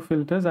quite a few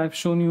filters. I've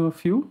shown you a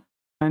few,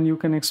 and you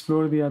can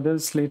explore the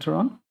others later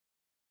on.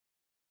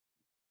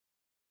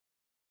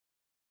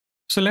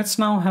 So let's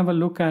now have a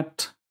look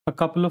at a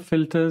couple of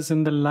filters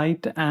in the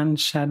light and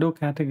shadow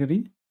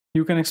category.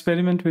 You can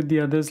experiment with the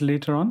others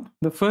later on.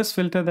 The first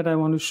filter that I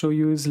want to show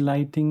you is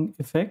lighting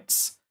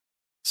effects.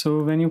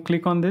 So when you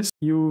click on this,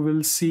 you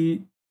will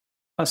see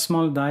a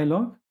small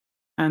dialog,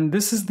 and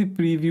this is the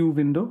preview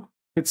window.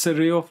 It's a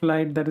ray of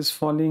light that is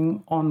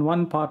falling on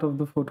one part of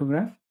the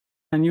photograph,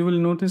 and you will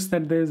notice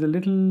that there's a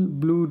little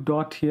blue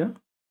dot here.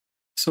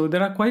 So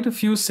there are quite a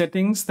few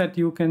settings that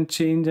you can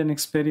change and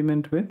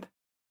experiment with.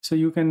 So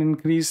you can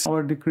increase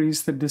or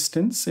decrease the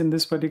distance. In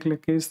this particular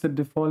case, the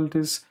default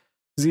is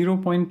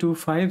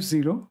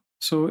 0.250.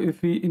 So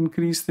if we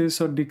increase this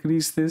or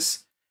decrease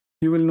this,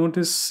 you will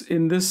notice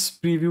in this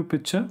preview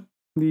picture,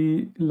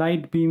 the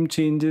light beam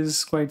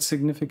changes quite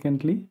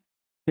significantly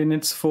in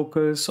its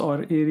focus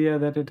or area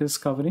that it is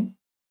covering.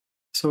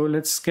 So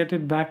let's get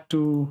it back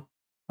to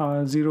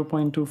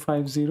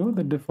 0.250,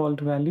 the default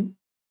value.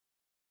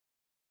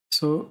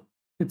 So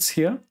it's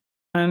here.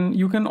 And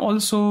you can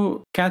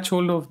also catch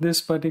hold of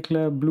this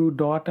particular blue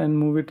dot and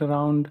move it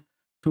around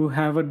to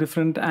have a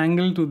different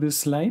angle to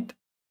this light.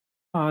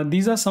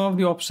 These are some of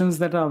the options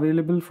that are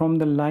available from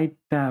the light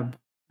tab,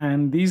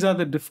 and these are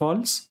the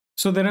defaults.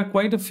 So there are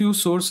quite a few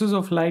sources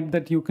of light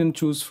that you can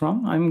choose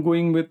from. I'm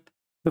going with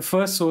the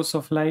first source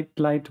of light,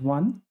 light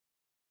 1,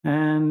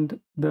 and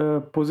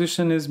the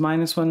position is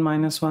 -1,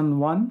 -1,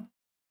 1,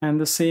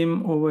 and the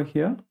same over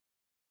here,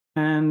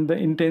 and the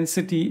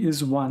intensity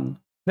is 1.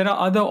 There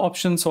are other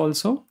options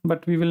also,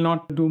 but we will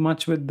not do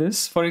much with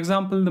this. For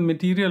example, the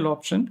material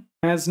option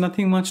has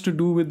nothing much to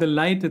do with the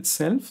light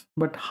itself,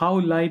 but how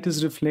light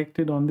is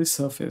reflected on the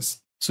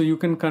surface. So you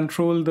can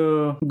control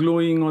the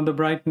glowing or the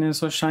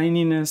brightness or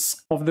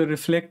shininess of the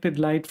reflected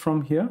light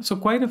from here. So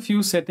quite a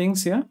few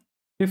settings here.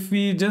 If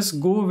we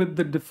just go with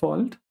the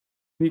default,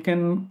 we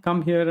can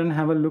come here and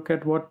have a look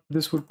at what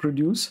this would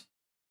produce.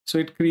 So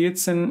it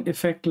creates an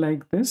effect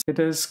like this. It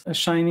is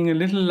shining a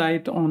little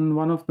light on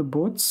one of the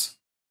boats.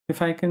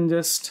 If I can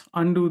just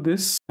undo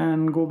this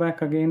and go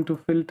back again to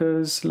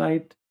filters,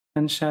 light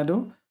and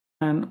shadow,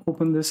 and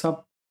open this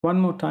up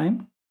one more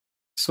time.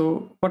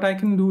 So what I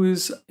can do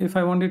is, if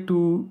I wanted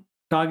to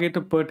target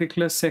a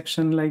particular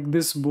section like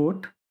this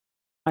boat,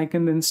 I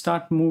can then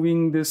start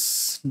moving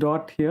this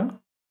dot here,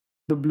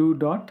 the blue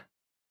dot,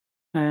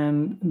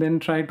 and then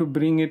try to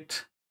bring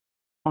it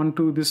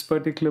onto this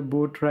particular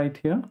boat right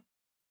here.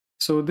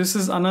 So this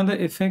is another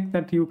effect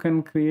that you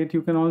can create.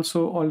 You can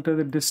also alter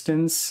the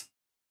distance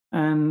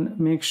and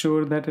make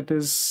sure that it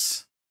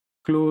is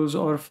close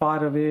or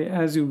far away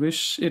as you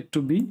wish it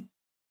to be.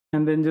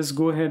 And then just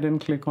go ahead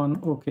and click on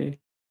OK.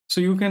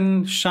 So you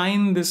can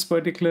shine this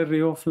particular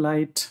ray of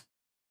light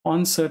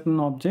on certain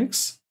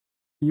objects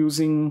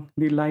using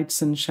the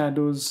lights and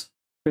shadows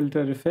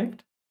filter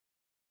effect.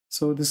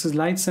 So this is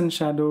lights and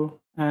shadow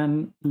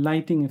and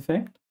lighting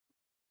effect.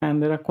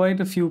 And there are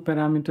quite a few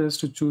parameters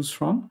to choose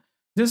from.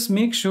 Just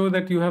make sure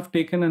that you have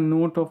taken a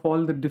note of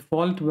all the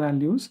default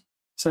values,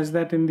 such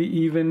that in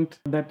the event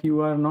that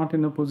you are not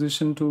in a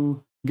position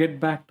to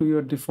get back to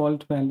your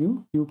default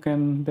value, you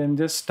can then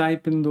just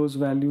type in those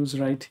values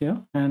right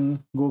here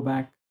and go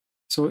back.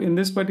 So in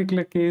this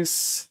particular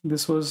case,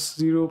 this was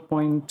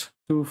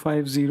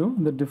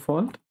 0.250, the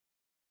default.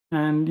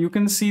 And you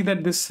can see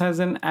that this has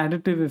an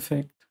additive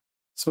effect.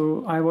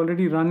 So I've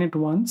already run it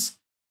once.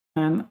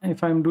 And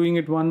if I'm doing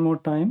it one more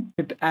time,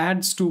 it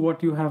adds to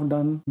what you have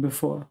done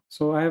before.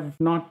 So I have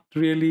not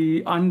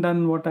really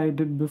undone what I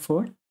did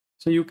before.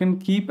 So you can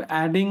keep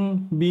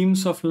adding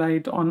beams of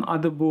light on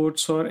other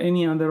boats or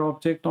any other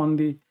object on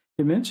the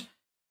image.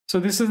 So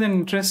this is an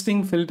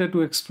interesting filter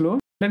to explore.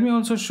 Let me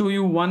also show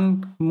you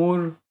one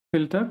more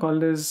filter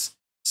called as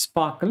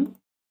sparkle.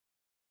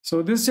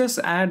 So this just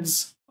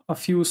adds a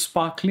few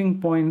sparkling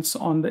points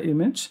on the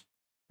image.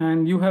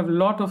 And you have a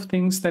lot of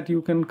things that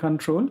you can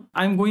control.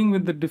 I'm going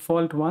with the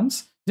default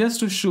ones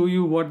just to show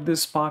you what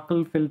this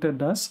sparkle filter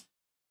does.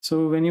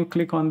 So when you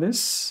click on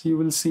this, you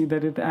will see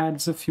that it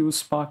adds a few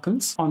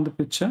sparkles on the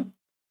picture.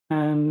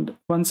 And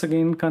once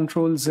again,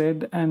 Control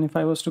Z. And if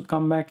I was to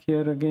come back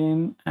here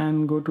again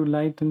and go to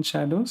light and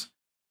shadows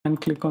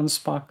and click on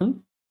sparkle,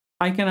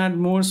 I can add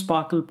more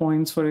sparkle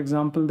points. For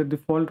example, the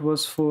default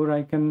was 4.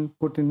 I can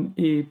put in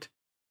 8.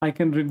 I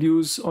can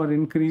reduce or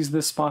increase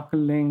the sparkle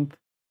length.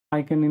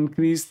 I can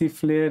increase the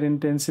flare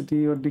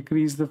intensity or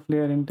decrease the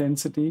flare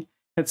intensity,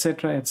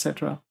 etc.,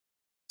 etc.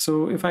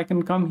 So if I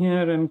can come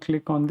here and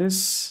click on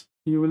this,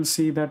 you will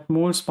see that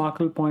more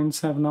sparkle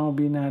points have now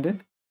been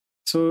added.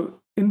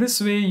 So in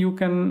this way, you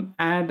can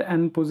add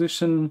and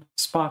position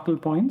sparkle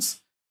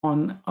points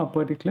on a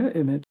particular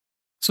image.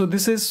 So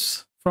this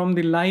is from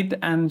the light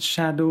and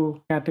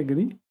shadow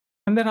category.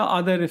 And there are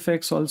other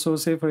effects also,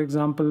 say, for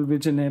example,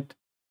 vignette.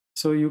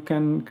 So you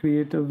can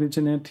create a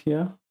vignette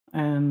here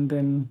and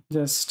then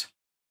just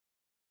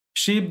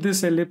shape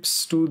this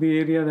ellipse to the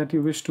area that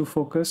you wish to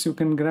focus. You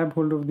can grab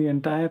hold of the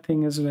entire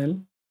thing as well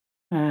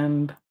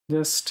and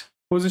just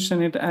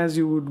position it as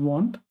you would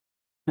want.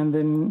 And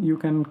then you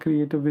can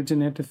create a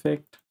vignette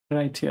effect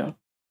right here.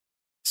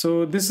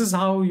 So this is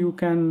how you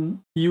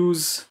can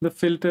use the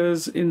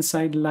filters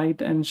inside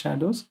light and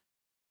shadows.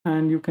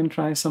 And you can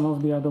try some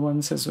of the other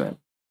ones as well.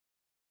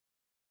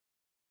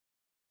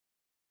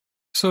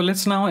 So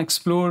let's now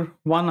explore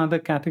one other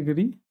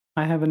category.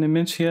 I have an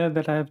image here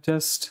that I have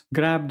just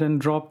grabbed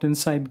and dropped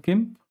inside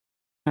GIMP.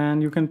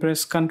 And you can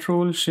press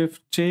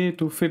Ctrl-Shift-J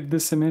to fit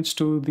this image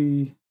to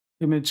the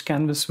image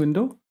canvas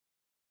window.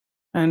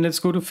 And let's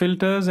go to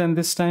filters. And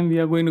this time we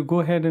are going to go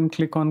ahead and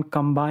click on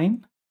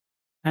combine.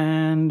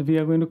 And we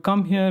are going to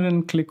come here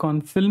and click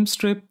on film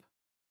strip.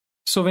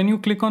 So when you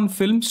click on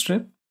film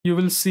strip, you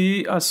will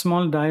see a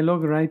small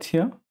dialog right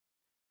here.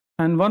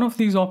 And one of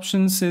these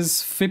options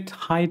is fit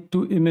height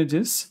to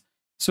images.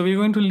 So we're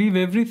going to leave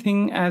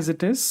everything as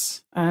it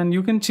is. And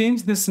you can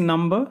change this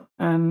number.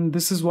 And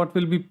this is what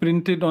will be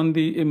printed on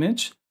the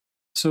image.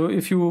 So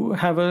if you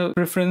have a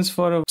preference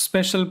for a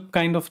special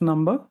kind of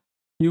number,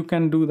 you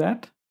can do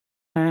that.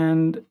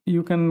 And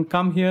you can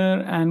come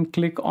here and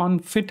click on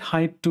fit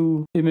height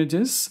to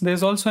images.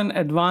 There's also an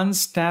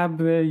advanced tab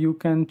where you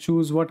can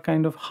choose what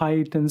kind of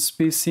height and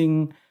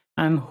spacing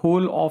and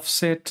hole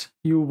offset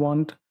you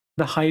want,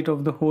 the height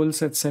of the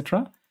holes,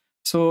 etc.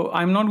 So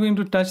I'm not going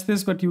to touch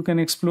this, but you can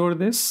explore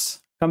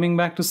this, coming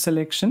back to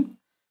selection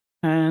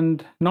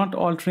and not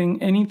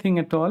altering anything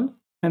at all.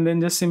 And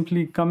then just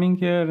simply coming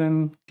here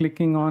and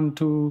clicking on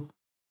to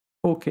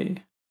OK.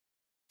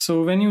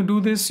 So when you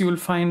do this, you'll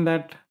find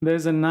that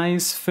there's a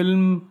nice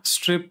film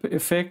strip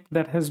effect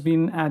that has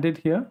been added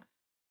here.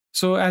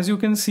 So as you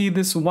can see,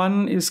 this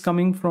 1 is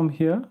coming from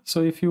here.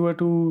 So if you were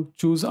to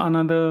choose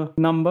another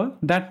number,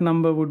 that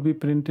number would be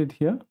printed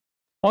here.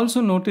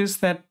 Also notice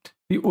that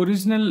the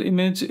original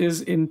image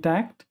is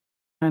intact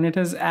and it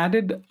has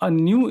added a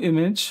new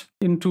image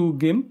into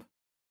GIMP.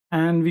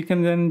 And we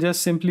can then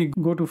just simply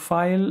go to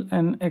File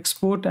and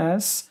Export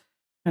As,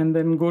 and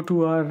then go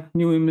to our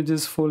New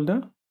Images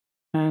folder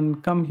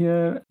and come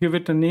here, give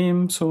it a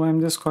name. So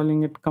I'm just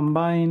calling it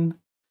Combine,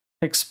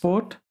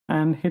 Export,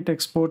 and hit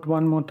Export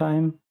one more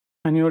time,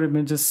 and your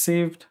image is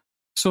saved.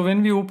 So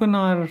when we open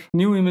our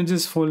New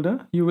Images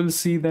folder, you will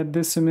see that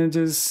this image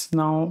is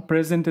now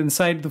present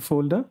inside the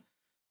folder,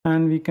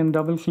 and we can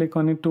double click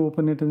on it to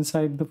open it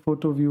inside the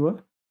photo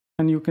viewer.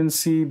 And you can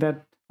see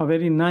that a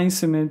very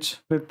nice image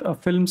with a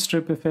film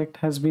strip effect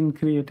has been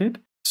created.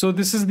 So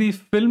this is the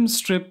film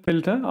strip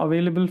filter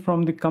available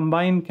from the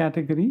combine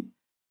category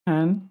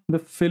and the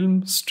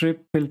film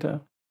strip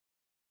filter.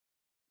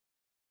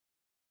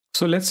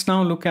 So let's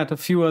now look at a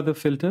few other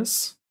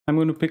filters. I'm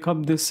going to pick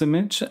up this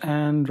image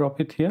and drop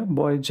it here,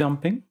 boy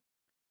jumping,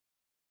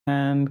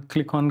 and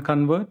click on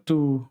convert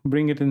to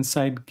bring it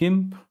inside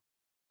GIMP.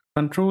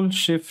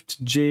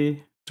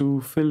 Control-Shift-J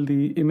to fill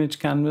the image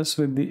canvas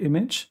with the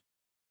image.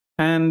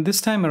 And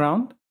this time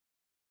around,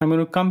 I'm going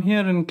to come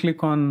here and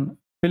click on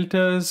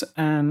filters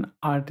and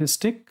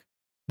artistic.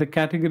 The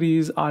category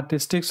is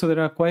artistic, so there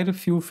are quite a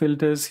few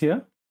filters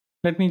here.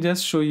 Let me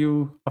just show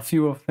you a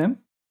few of them.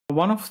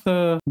 One of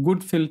the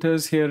good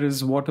filters here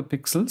is water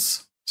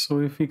pixels. So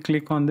if we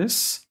click on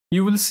this,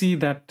 you will see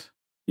that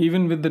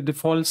even with the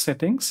default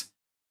settings,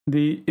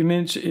 the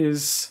image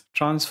is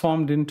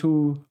transformed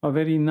into a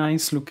very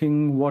nice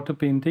looking water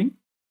painting.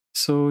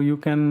 So you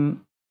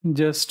can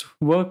just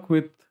work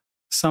with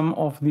some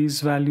of these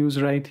values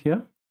right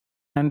here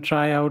and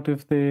try out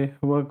if they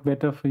work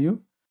better for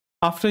you.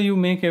 After you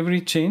make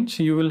every change,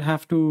 you will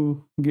have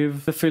to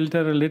give the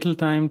filter a little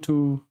time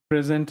to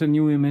present a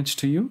new image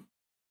to you.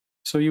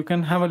 So you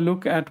can have a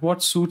look at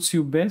what suits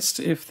you best.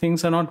 If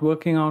things are not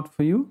working out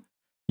for you,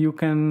 you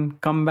can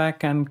come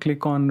back and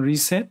click on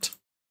reset.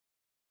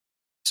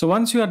 So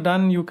once you are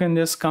done, you can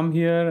just come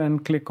here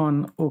and click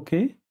on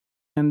OK,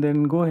 and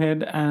then go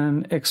ahead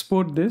and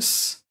export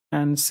this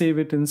and save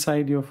it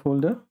inside your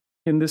folder.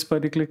 In this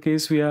particular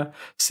case, we are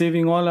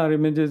saving all our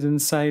images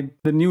inside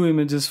the new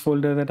images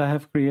folder that I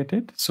have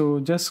created. So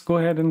just go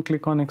ahead and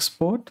click on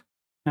export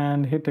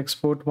and hit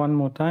export one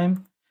more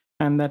time,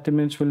 and that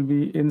image will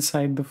be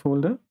inside the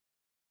folder.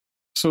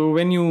 So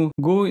when you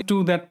go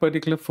to that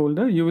particular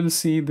folder, you will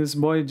see this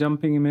boy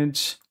jumping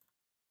image,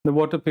 the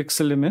water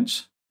pixel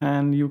image,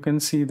 and you can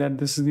see that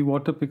this is the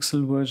water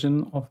pixel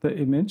version of the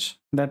image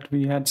that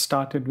we had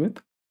started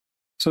with.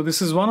 So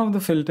this is one of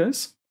the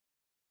filters.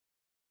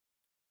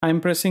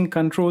 I'm pressing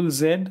Ctrl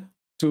Z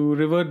to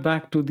revert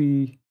back to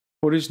the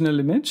original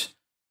image.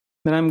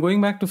 Then I'm going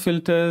back to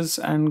filters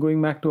and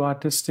going back to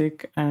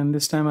artistic, and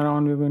this time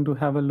around we're going to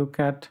have a look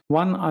at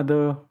one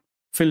other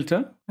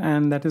filter,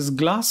 and that is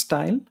glass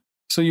style.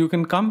 So you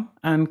can come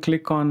and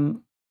click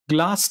on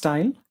glass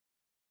style,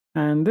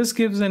 and this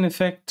gives an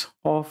effect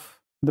of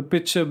the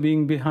picture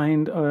being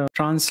behind a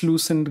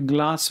translucent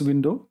glass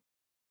window,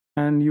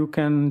 and you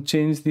can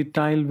change the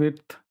tile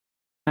width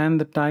and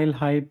the tile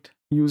height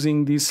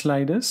using these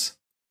sliders,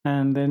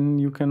 and then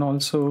you can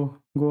also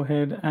go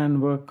ahead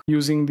and work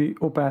using the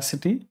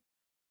opacity.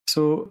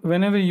 So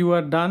whenever you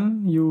are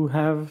done, you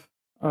have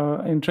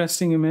an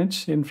interesting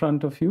image in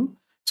front of you.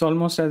 It's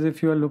almost as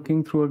if you are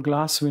looking through a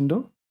glass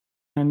window,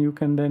 and you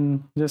can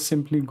then just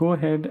simply go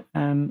ahead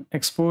and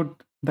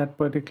export that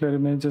particular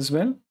image as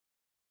well.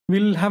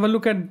 We'll have a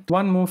look at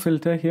one more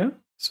filter here.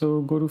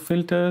 So go to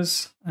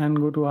filters and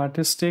go to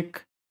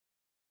artistic.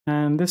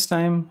 And this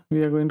time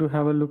we are going to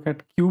have a look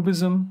at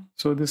cubism.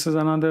 So this is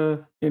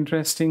another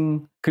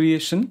interesting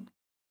creation.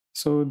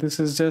 So this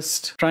is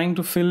just trying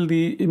to fill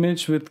the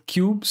image with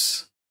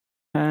cubes,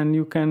 and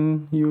you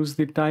can use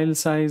the tile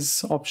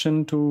size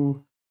option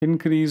to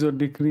increase or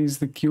decrease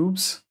the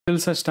cubes till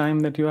such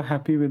time that you are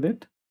happy with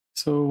it.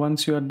 So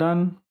once you are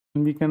done,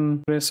 we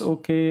can press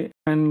OK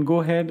and go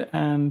ahead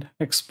and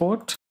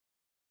export.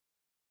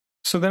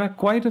 So there are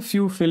quite a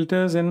few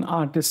filters in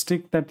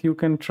artistic that you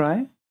can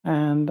try,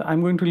 and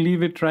I'm going to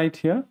leave it right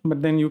here,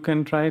 but then you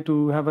can try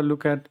to have a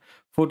look at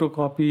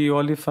photocopy,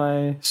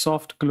 olify,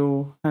 soft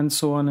glow, and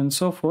so on and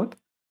so forth.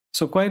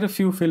 So quite a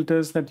few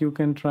filters that you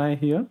can try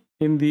here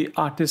in the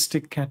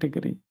artistic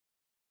category.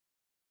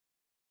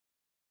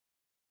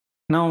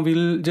 Now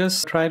we'll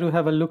just try to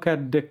have a look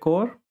at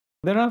decor.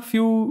 There are a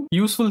few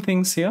useful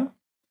things here,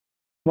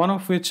 one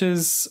of which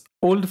is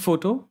old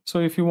photo. So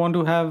if you want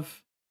to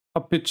have a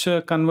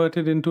picture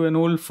converted into an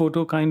old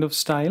photo kind of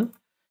style,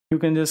 you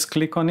can just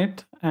click on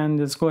it and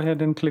just go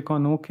ahead and click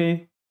on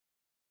OK.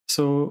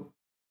 So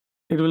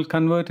it will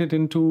convert it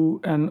into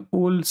an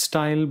old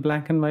style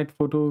black and white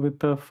photo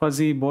with a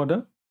fuzzy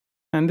border.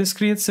 And this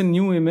creates a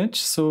new image.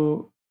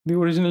 So the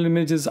original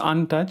image is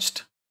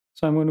untouched.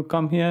 So I'm going to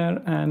come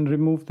here and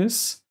remove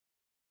this.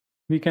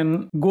 We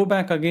can go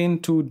back again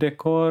to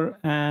decor,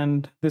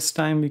 and this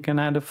time we can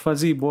add a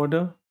fuzzy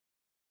border.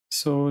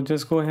 So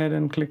just go ahead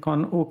and click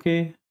on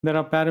OK. There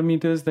are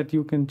parameters that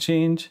you can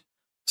change.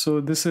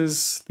 So this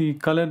is the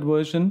colored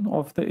version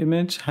of the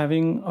image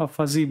having a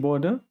fuzzy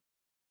border.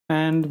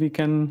 And we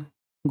can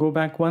go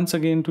back once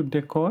again to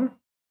decor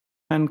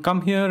and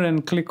come here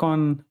and click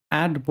on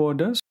add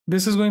borders.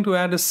 This is going to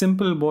add a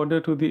simple border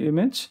to the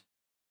image.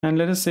 And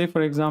let us say,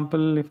 for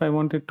example, if I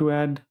wanted to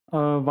add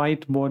a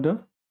white border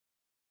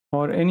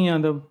or any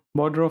other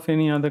border of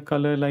any other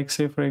color, like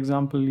say, for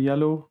example,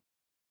 yellow,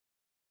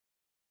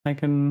 I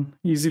can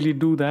easily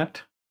do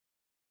that.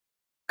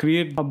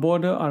 Create a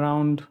border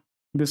around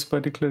this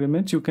particular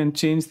image. You can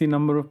change the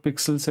number of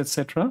pixels,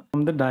 etc.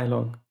 from the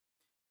dialog.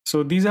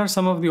 So these are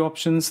some of the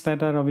options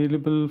that are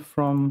available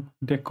from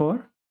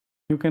decor.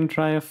 You can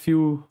try a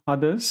few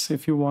others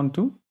if you want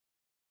to.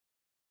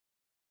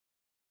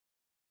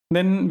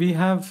 Then we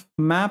have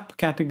map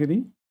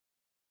category,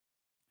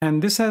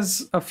 and this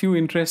has a few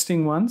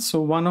interesting ones.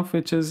 So one of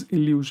which is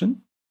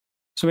illusion.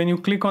 So when you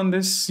click on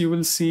this, you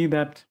will see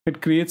that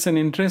it creates an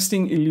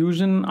interesting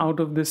illusion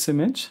out of this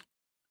image.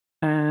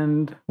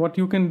 And what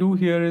you can do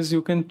here is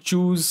you can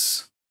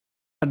choose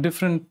a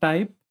different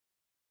type.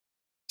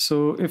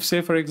 So if,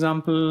 say, for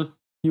example,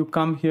 you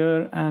come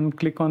here and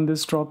click on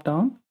this drop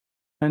down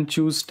and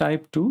choose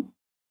type 2,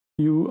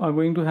 you are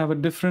going to have a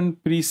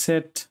different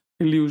preset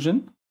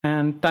illusion.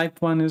 And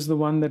type 1 is the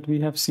one that we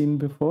have seen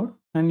before.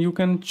 And you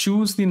can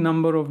choose the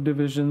number of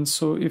divisions.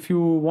 So if you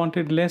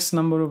wanted less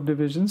number of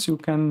divisions, you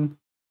can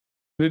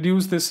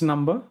reduce this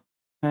number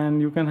and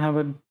you can have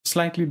a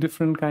slightly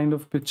different kind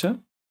of picture.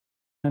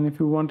 And if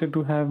you wanted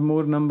to have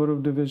more number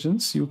of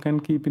divisions, you can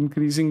keep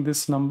increasing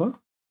this number.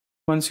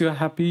 Once you're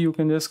happy, you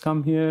can just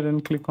come here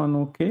and click on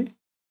OK,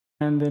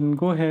 and then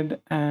go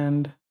ahead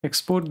and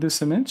export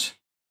this image.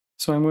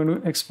 So I'm going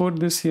to export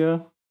this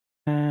here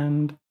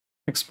and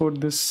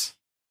export this.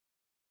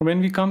 When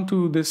we come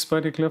to this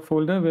particular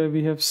folder where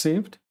we have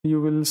saved,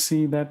 you will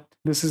see that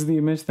this is the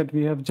image that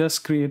we have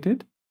just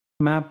created,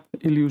 map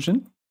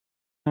illusion.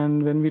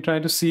 And when we try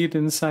to see it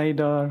inside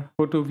our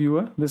photo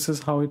viewer, this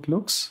is how it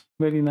looks.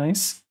 Very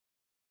nice.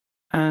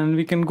 And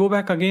we can go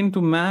back again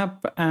to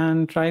map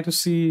and try to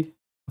see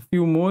a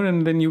few more,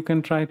 and then you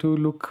can try to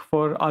look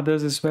for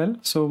others as well.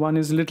 So one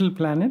is Little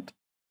Planet,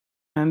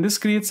 and this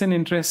creates an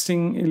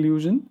interesting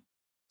illusion.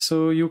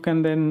 So you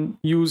can then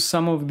use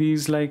some of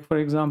these, like for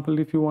example,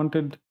 if you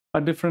wanted a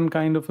different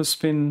kind of a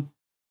spin,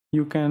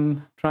 you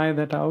can try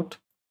that out.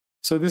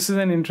 So this is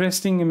an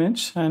interesting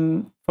image,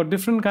 and for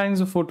different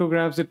kinds of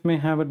photographs, it may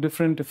have a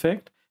different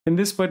effect. In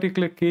this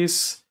particular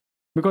case,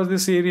 because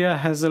this area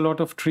has a lot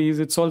of trees,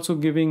 it's also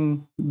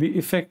giving the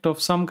effect of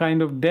some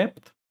kind of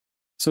depth.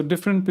 So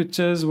different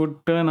pictures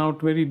would turn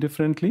out very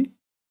differently.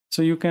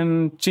 So you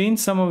can change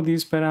some of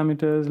these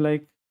parameters,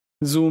 like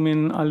zoom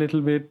in a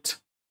little bit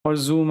or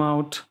zoom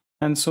out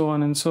and so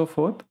on and so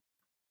forth.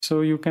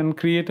 So you can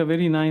create a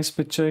very nice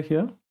picture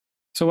here.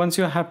 So once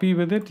you're happy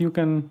with it, you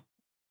can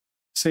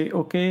say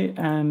OK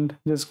and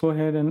just go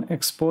ahead and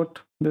export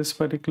this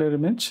particular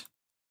image.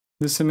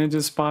 This image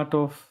is part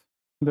of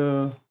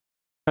the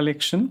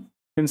collection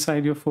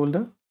inside your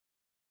folder,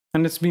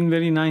 and it's been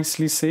very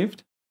nicely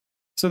saved.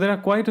 So there are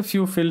quite a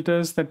few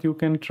filters that you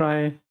can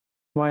try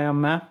via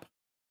map,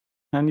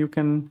 and you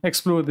can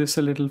explore this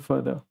a little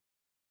further.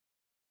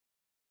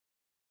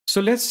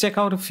 So let's check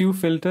out a few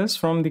filters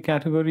from the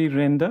category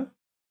render.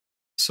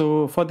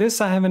 So for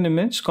this, I have an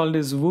image called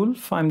as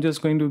wolf. I'm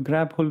just going to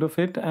grab hold of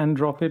it and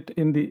drop it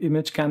in the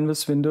image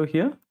canvas window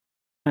here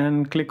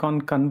and click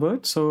on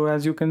convert. So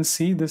as you can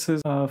see, this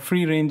is a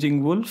free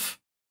ranging wolf.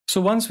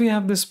 So once we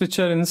have this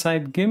picture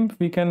inside GIMP,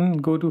 we can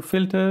go to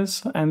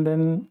filters, and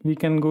then we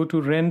can go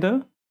to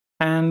render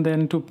and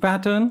then to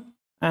pattern.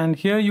 And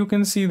here you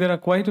can see there are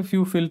quite a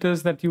few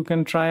filters that you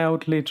can try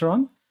out later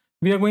on.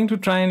 We are going to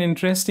try an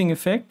interesting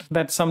effect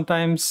that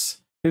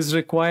sometimes is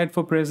required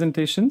for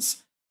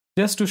presentations,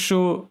 just to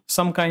show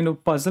some kind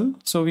of puzzle.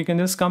 So we can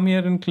just come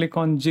here and click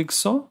on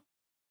Jigsaw.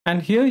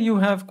 And here you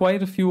have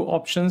quite a few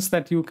options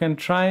that you can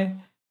try.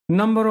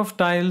 Number of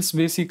tiles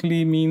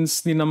basically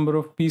means the number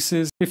of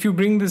pieces. If you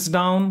bring this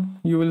down,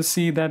 you will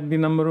see that the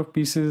number of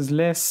pieces is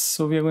less.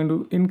 So we are going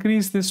to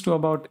increase this to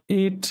about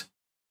 8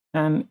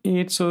 and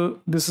 8.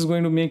 So this is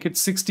going to make it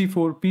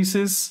 64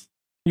 pieces.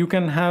 You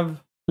can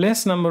have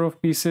less number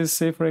of pieces,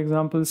 say for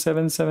example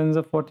 7 sevens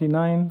are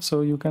 49,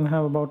 so you can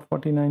have about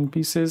 49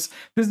 pieces.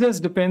 This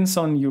just depends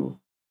on you.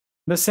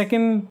 The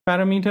second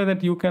parameter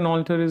that you can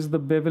alter is the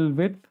bevel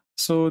width.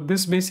 So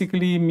this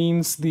basically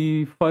means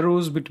the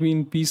furrows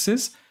between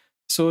pieces,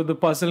 so the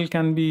puzzle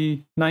can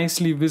be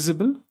nicely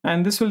visible,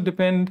 and this will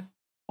depend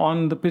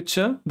on the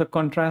picture, the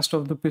contrast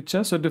of the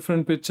picture. So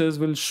different pictures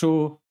will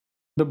show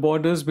the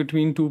borders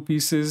between two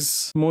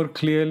pieces more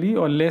clearly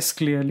or less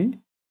clearly.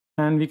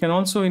 And we can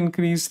also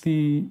increase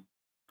the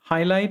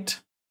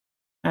highlight.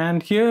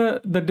 And here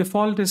the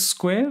default is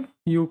square.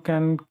 You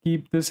can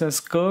keep this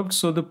as curved.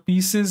 So the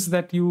pieces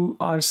that you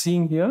are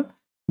seeing here,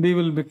 they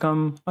will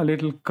become a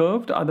little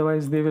curved.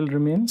 Otherwise, they will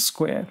remain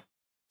square.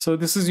 So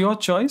this is your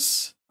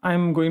choice.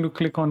 I'm going to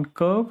click on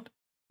curved.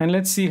 And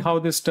let's see how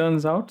this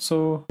turns out.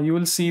 So you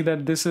will see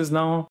that this is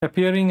now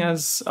appearing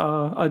as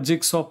a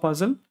jigsaw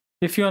puzzle.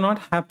 If you're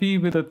not happy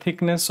with the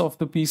thickness of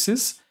the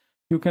pieces,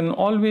 you can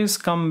always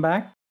come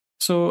back.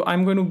 So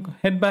I'm going to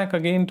head back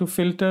again to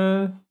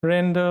filter,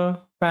 render,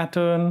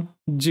 pattern,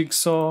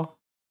 jigsaw.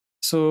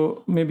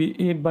 So maybe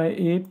 8 by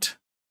 8.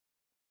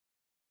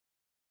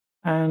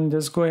 And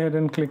just go ahead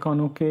and click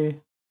on OK.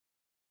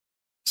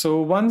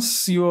 So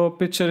once your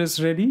picture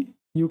is ready,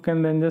 you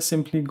can then just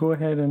simply go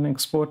ahead and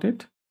export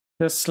it,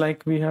 just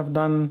like we have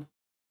done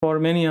for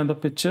many other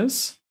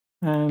pictures.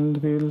 And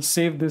we'll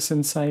save this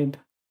inside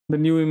the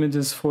new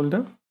images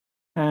folder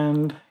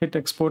and hit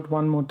export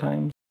one more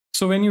time.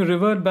 So when you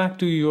revert back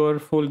to your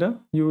folder,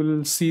 you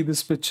will see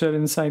this picture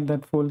inside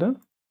that folder.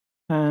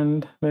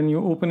 And when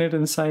you open it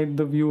inside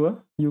the viewer,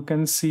 you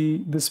can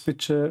see this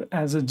picture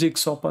as a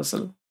jigsaw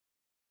puzzle.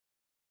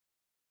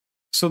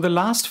 So the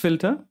last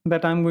filter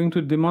that I'm going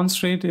to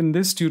demonstrate in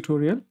this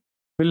tutorial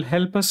will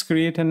help us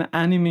create an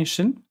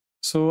animation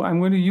So I'm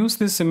going to use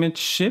this image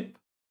ship.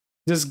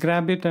 Just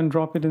grab it and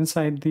drop it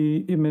inside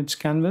the image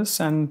canvas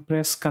and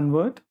press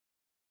convert.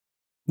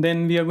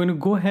 Then we are going to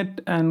go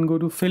ahead and go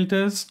to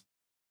filters,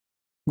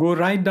 go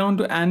right down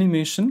to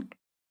animation,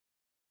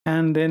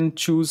 and then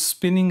choose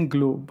spinning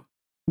globe.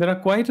 There are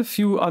quite a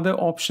few other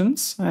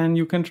options and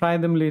you can try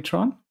them later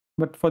on.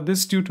 But for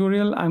this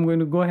tutorial, I'm going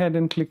to go ahead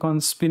and click on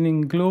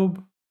spinning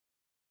globe.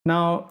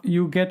 Now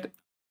you get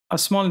a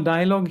small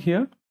dialog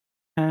here,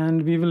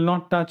 and we will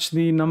not touch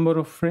the number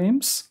of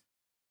frames.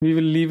 We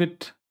will leave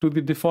it to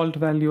the default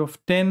value of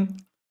 10.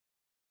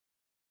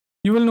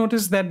 You will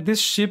notice that this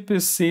ship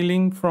is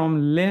sailing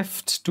from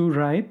left to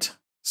right.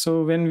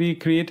 So when we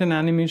create an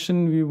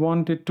animation, we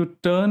want it to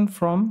turn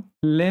from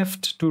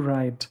left to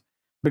right.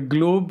 The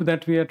globe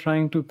that we are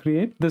trying to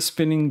create, the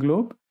spinning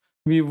globe,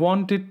 we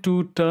want it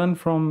to turn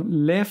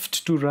from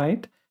left to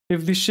right.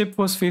 If the ship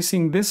was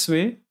facing this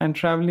way and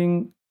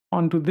traveling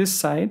onto this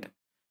side,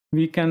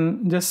 we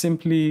can just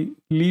simply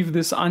leave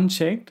this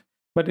unchecked.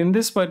 But in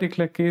this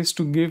particular case,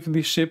 to give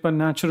the ship a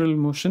natural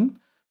motion,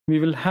 we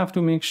will have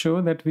to make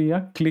sure that we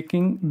are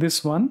clicking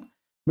this one,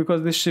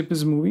 because this ship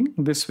is moving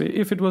this way.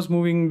 If it was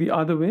moving the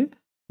other way,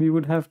 we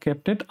would have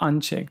kept it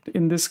unchecked.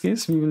 In this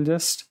case, we will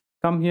just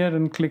come here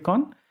and click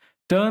on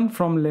turn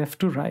from left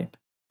to right.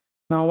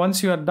 Now,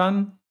 once you are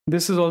done,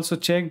 this is also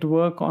checked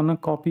work on a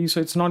copy, so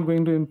it's not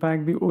going to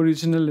impact the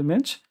original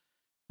image.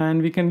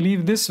 And we can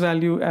leave this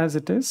value as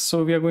it is.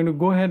 So we are going to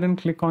go ahead and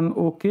click on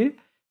OK,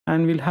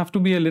 and we'll have to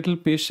be a little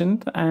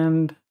patient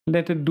and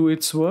let it do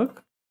its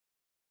work.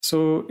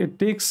 So it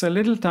takes a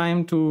little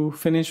time to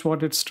finish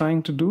what it's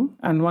trying to do.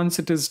 And once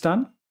it is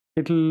done,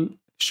 it'll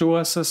show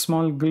us a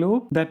small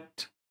globe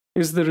that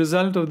is the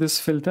result of this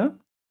filter.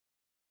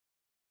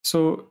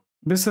 So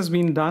this has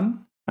been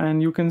done,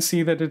 and you can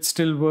see that it's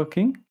still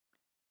working.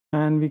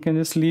 And we can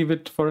just leave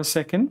it for a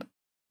second.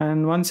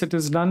 And once it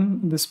is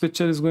done, this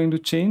picture is going to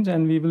change,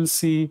 and we will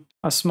see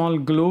a small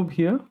globe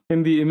here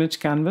in the image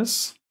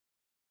canvas.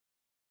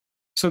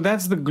 So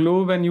that's the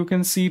globe, and you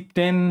can see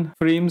 10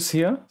 frames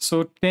here.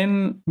 So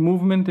 10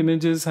 movement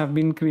images have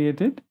been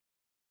created.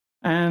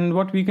 And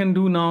what we can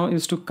do now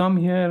is to come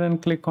here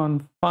and click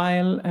on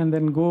File and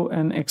then go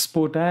and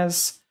Export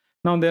As.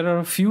 Now there are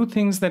a few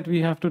things that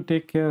we have to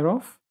take care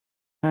of.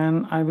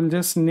 And I will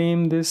just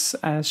name this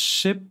as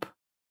ship.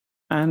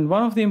 And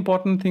one of the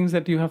important things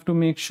that you have to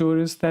make sure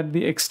is that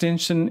the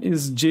extension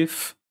is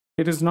GIF.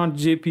 It is not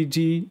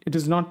JPG, it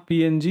is not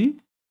PNG,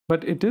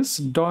 but it is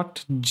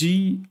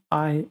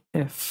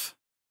 .gif.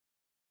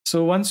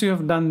 So once you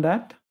have done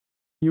that,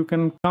 you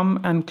can come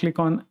and click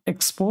on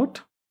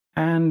Export.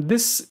 And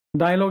this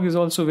dialog is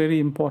also very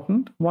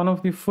important. One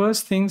of the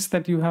first things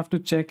that you have to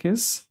check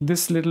is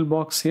this little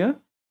box here,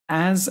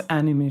 as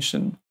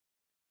animation.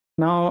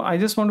 Now, I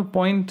just want to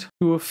point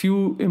to a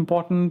few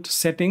important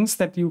settings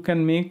that you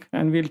can make,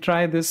 and we'll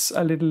try this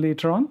a little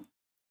later on.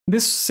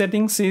 This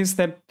setting says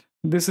that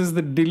this is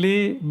the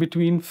delay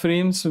between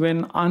frames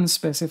when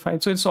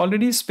unspecified. So it's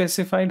already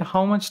specified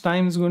how much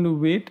time is going to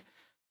wait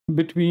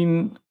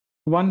between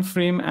one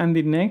frame and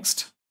the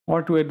next,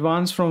 or to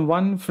advance from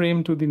one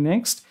frame to the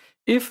next.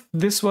 If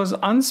this was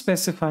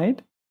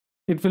unspecified,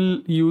 it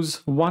will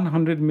use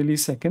 100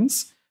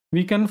 milliseconds.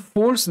 We can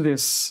force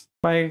this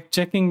by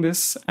checking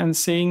this and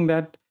saying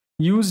that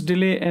use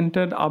delay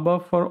entered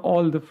above for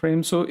all the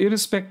frames. So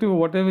irrespective of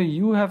whatever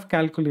you have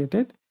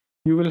calculated,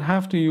 you will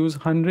have to use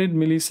 100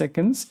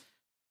 milliseconds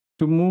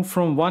to move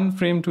from one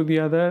frame to the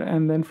other,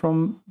 and then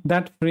from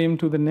that frame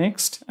to the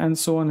next, and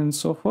so on and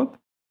so forth.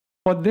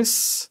 For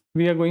this,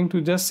 we are going to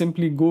just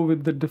simply go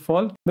with the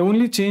default. The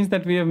only change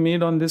that we have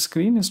made on this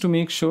screen is to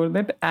make sure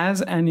that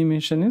as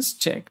animation is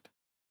checked.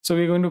 So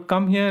we're going to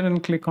come here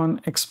and click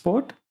on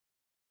Export.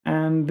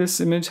 And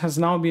this image has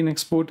now been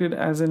exported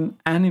as an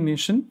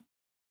animation.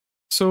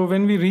 So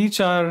when we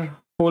reach our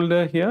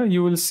folder here,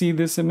 you will see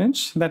this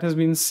image that has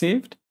been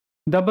saved.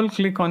 Double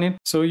click on it.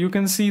 So you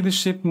can see the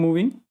ship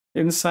moving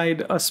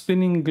inside a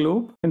spinning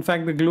globe. In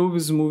fact, the globe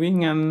is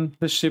moving and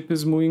the ship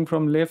is moving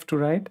from left to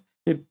right.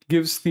 It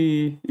gives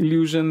the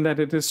illusion that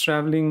it is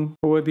traveling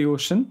over the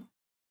ocean.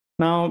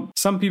 Now,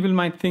 some people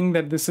might think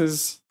that this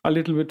is a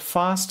little bit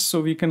fast, so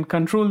we can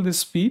control the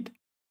speed.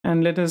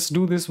 And let us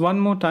do this one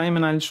more time,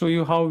 and I'll show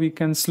you how we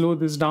can slow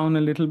this down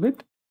a little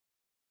bit.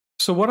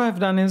 So what I've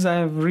done is I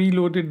have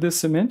reloaded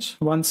this image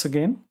once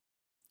again.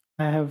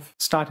 I have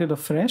started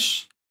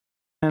afresh,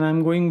 and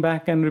I'm going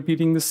back and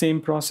repeating the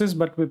same process,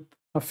 but with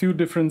a few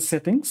different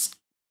settings.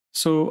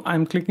 So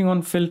I'm clicking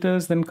on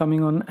filters, then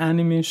coming on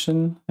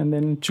animation, and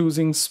then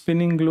choosing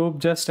spinning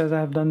globe, just as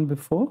I've done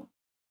before.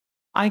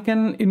 I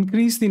can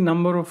increase the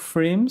number of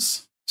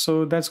frames.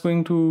 So that's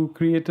going to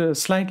create a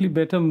slightly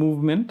better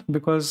movement,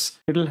 because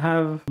it'll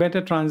have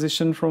better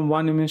transition from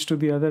one image to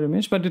the other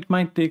image, but it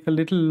might take a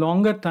little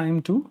longer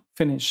time to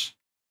finish.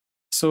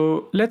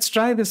 So let's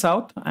try this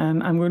out,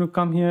 and I'm going to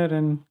come here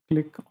and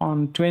click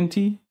on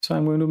 20. So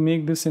I'm going to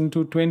make this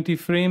into 20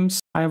 frames.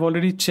 I have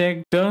already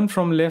checked turn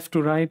from left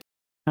to right,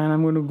 and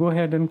I'm going to go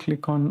ahead and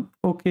click on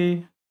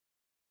OK.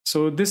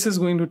 So this is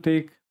going to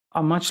take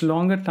a much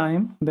longer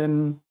time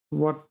than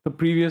what the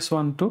previous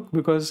one took,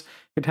 because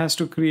it has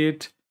to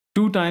create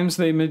 2 times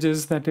the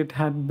images that it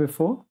had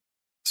before.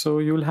 So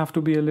you'll have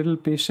to be a little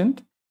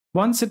patient.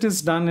 Once it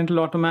is done, it'll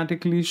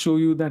automatically show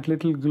you that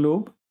little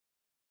globe.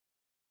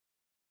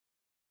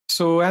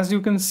 So as you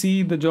can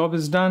see, the job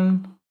is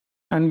done,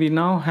 and we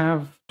now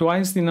have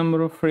twice the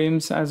number of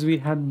frames as we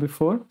had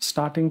before,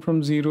 starting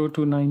from 0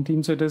 to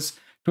 19. So it is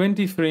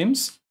 20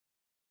 frames.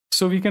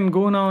 So we can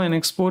go now and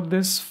export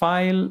this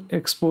file,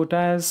 export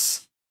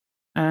as,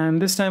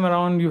 and this time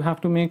around you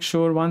have to make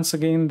sure once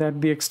again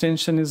that the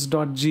extension is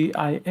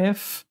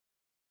 .gif.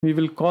 We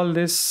will call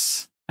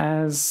this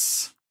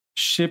as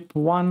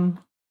ship1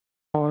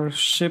 or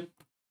ship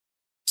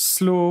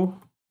slow,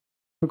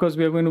 because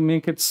we are going to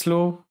make it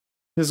slow.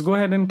 Just go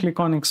ahead and click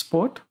on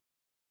export.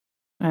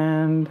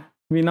 And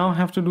we now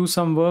have to do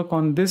some work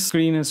on this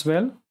screen as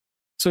well.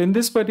 So in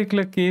this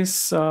particular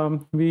case,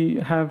 we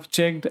have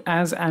checked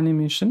as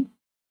animation.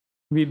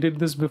 We did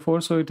this before,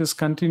 so it is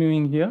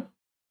continuing here.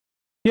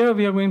 Here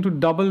we are going to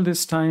double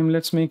this time.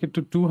 Let's make it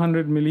to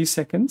 200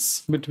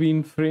 milliseconds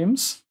between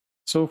frames.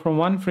 So from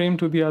one frame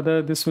to the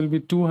other, this will be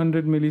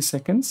 200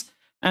 milliseconds.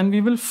 And we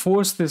will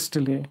force this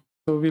delay.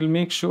 So we'll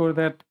make sure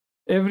that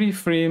every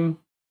frame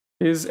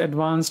is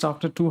advanced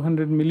after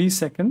 200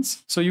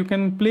 milliseconds. So you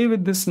can play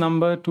with this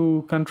number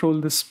to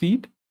control the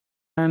speed.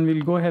 And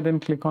we'll go ahead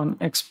and click on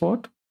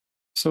export.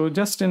 So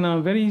just in a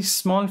very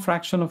small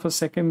fraction of a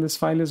second, this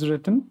file is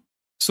written.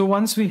 So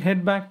once we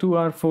head back to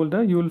our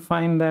folder, you will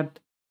find that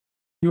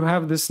you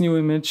have this new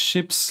image,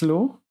 ship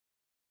slow.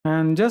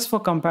 And just for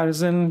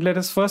comparison, let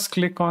us first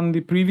click on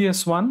the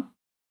previous one.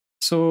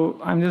 So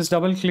I'm just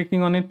double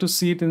clicking on it to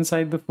see it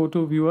inside the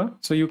photo viewer.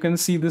 So you can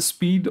see the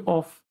speed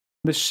of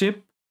the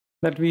ship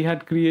that we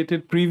had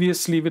created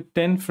previously with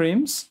 10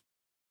 frames.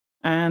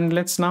 And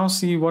let's now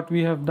see what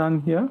we have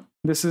done here.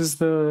 This is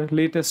the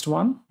latest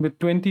one with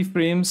 20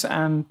 frames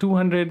and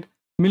 200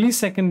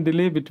 millisecond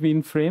delay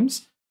between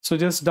frames. So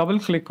just double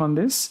click on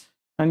this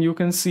and you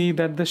can see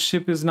that the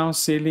ship is now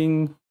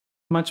sailing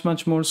much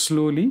more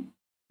slowly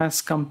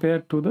as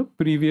compared to the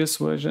previous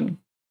version.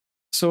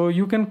 So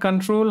you can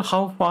control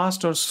how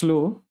fast or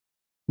slow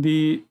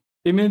the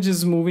image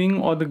is moving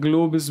or the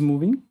globe is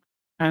moving.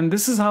 And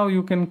this is how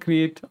you can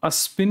create a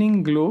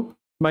spinning globe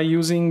by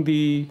using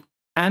the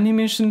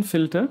animation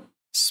filter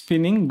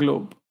spinning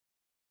globe.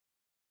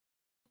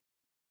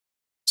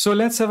 So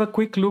let's have a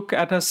quick look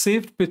at our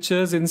saved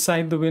pictures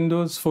inside the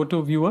Windows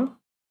photo viewer.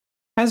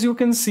 As you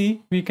can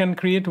see, we can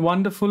create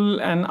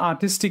wonderful and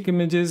artistic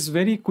images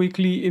very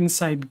quickly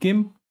inside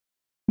GIMP.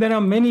 There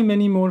are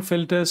many more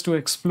filters to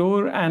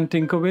explore and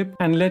tinker with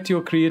and let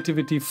your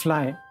creativity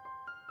fly.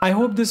 I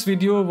hope this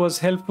video was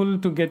helpful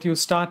to get you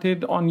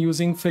started on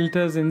using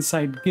filters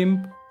inside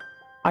GIMP.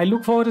 I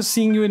look forward to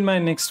seeing you in my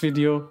next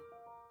video.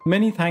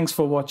 Many thanks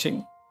for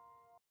watching.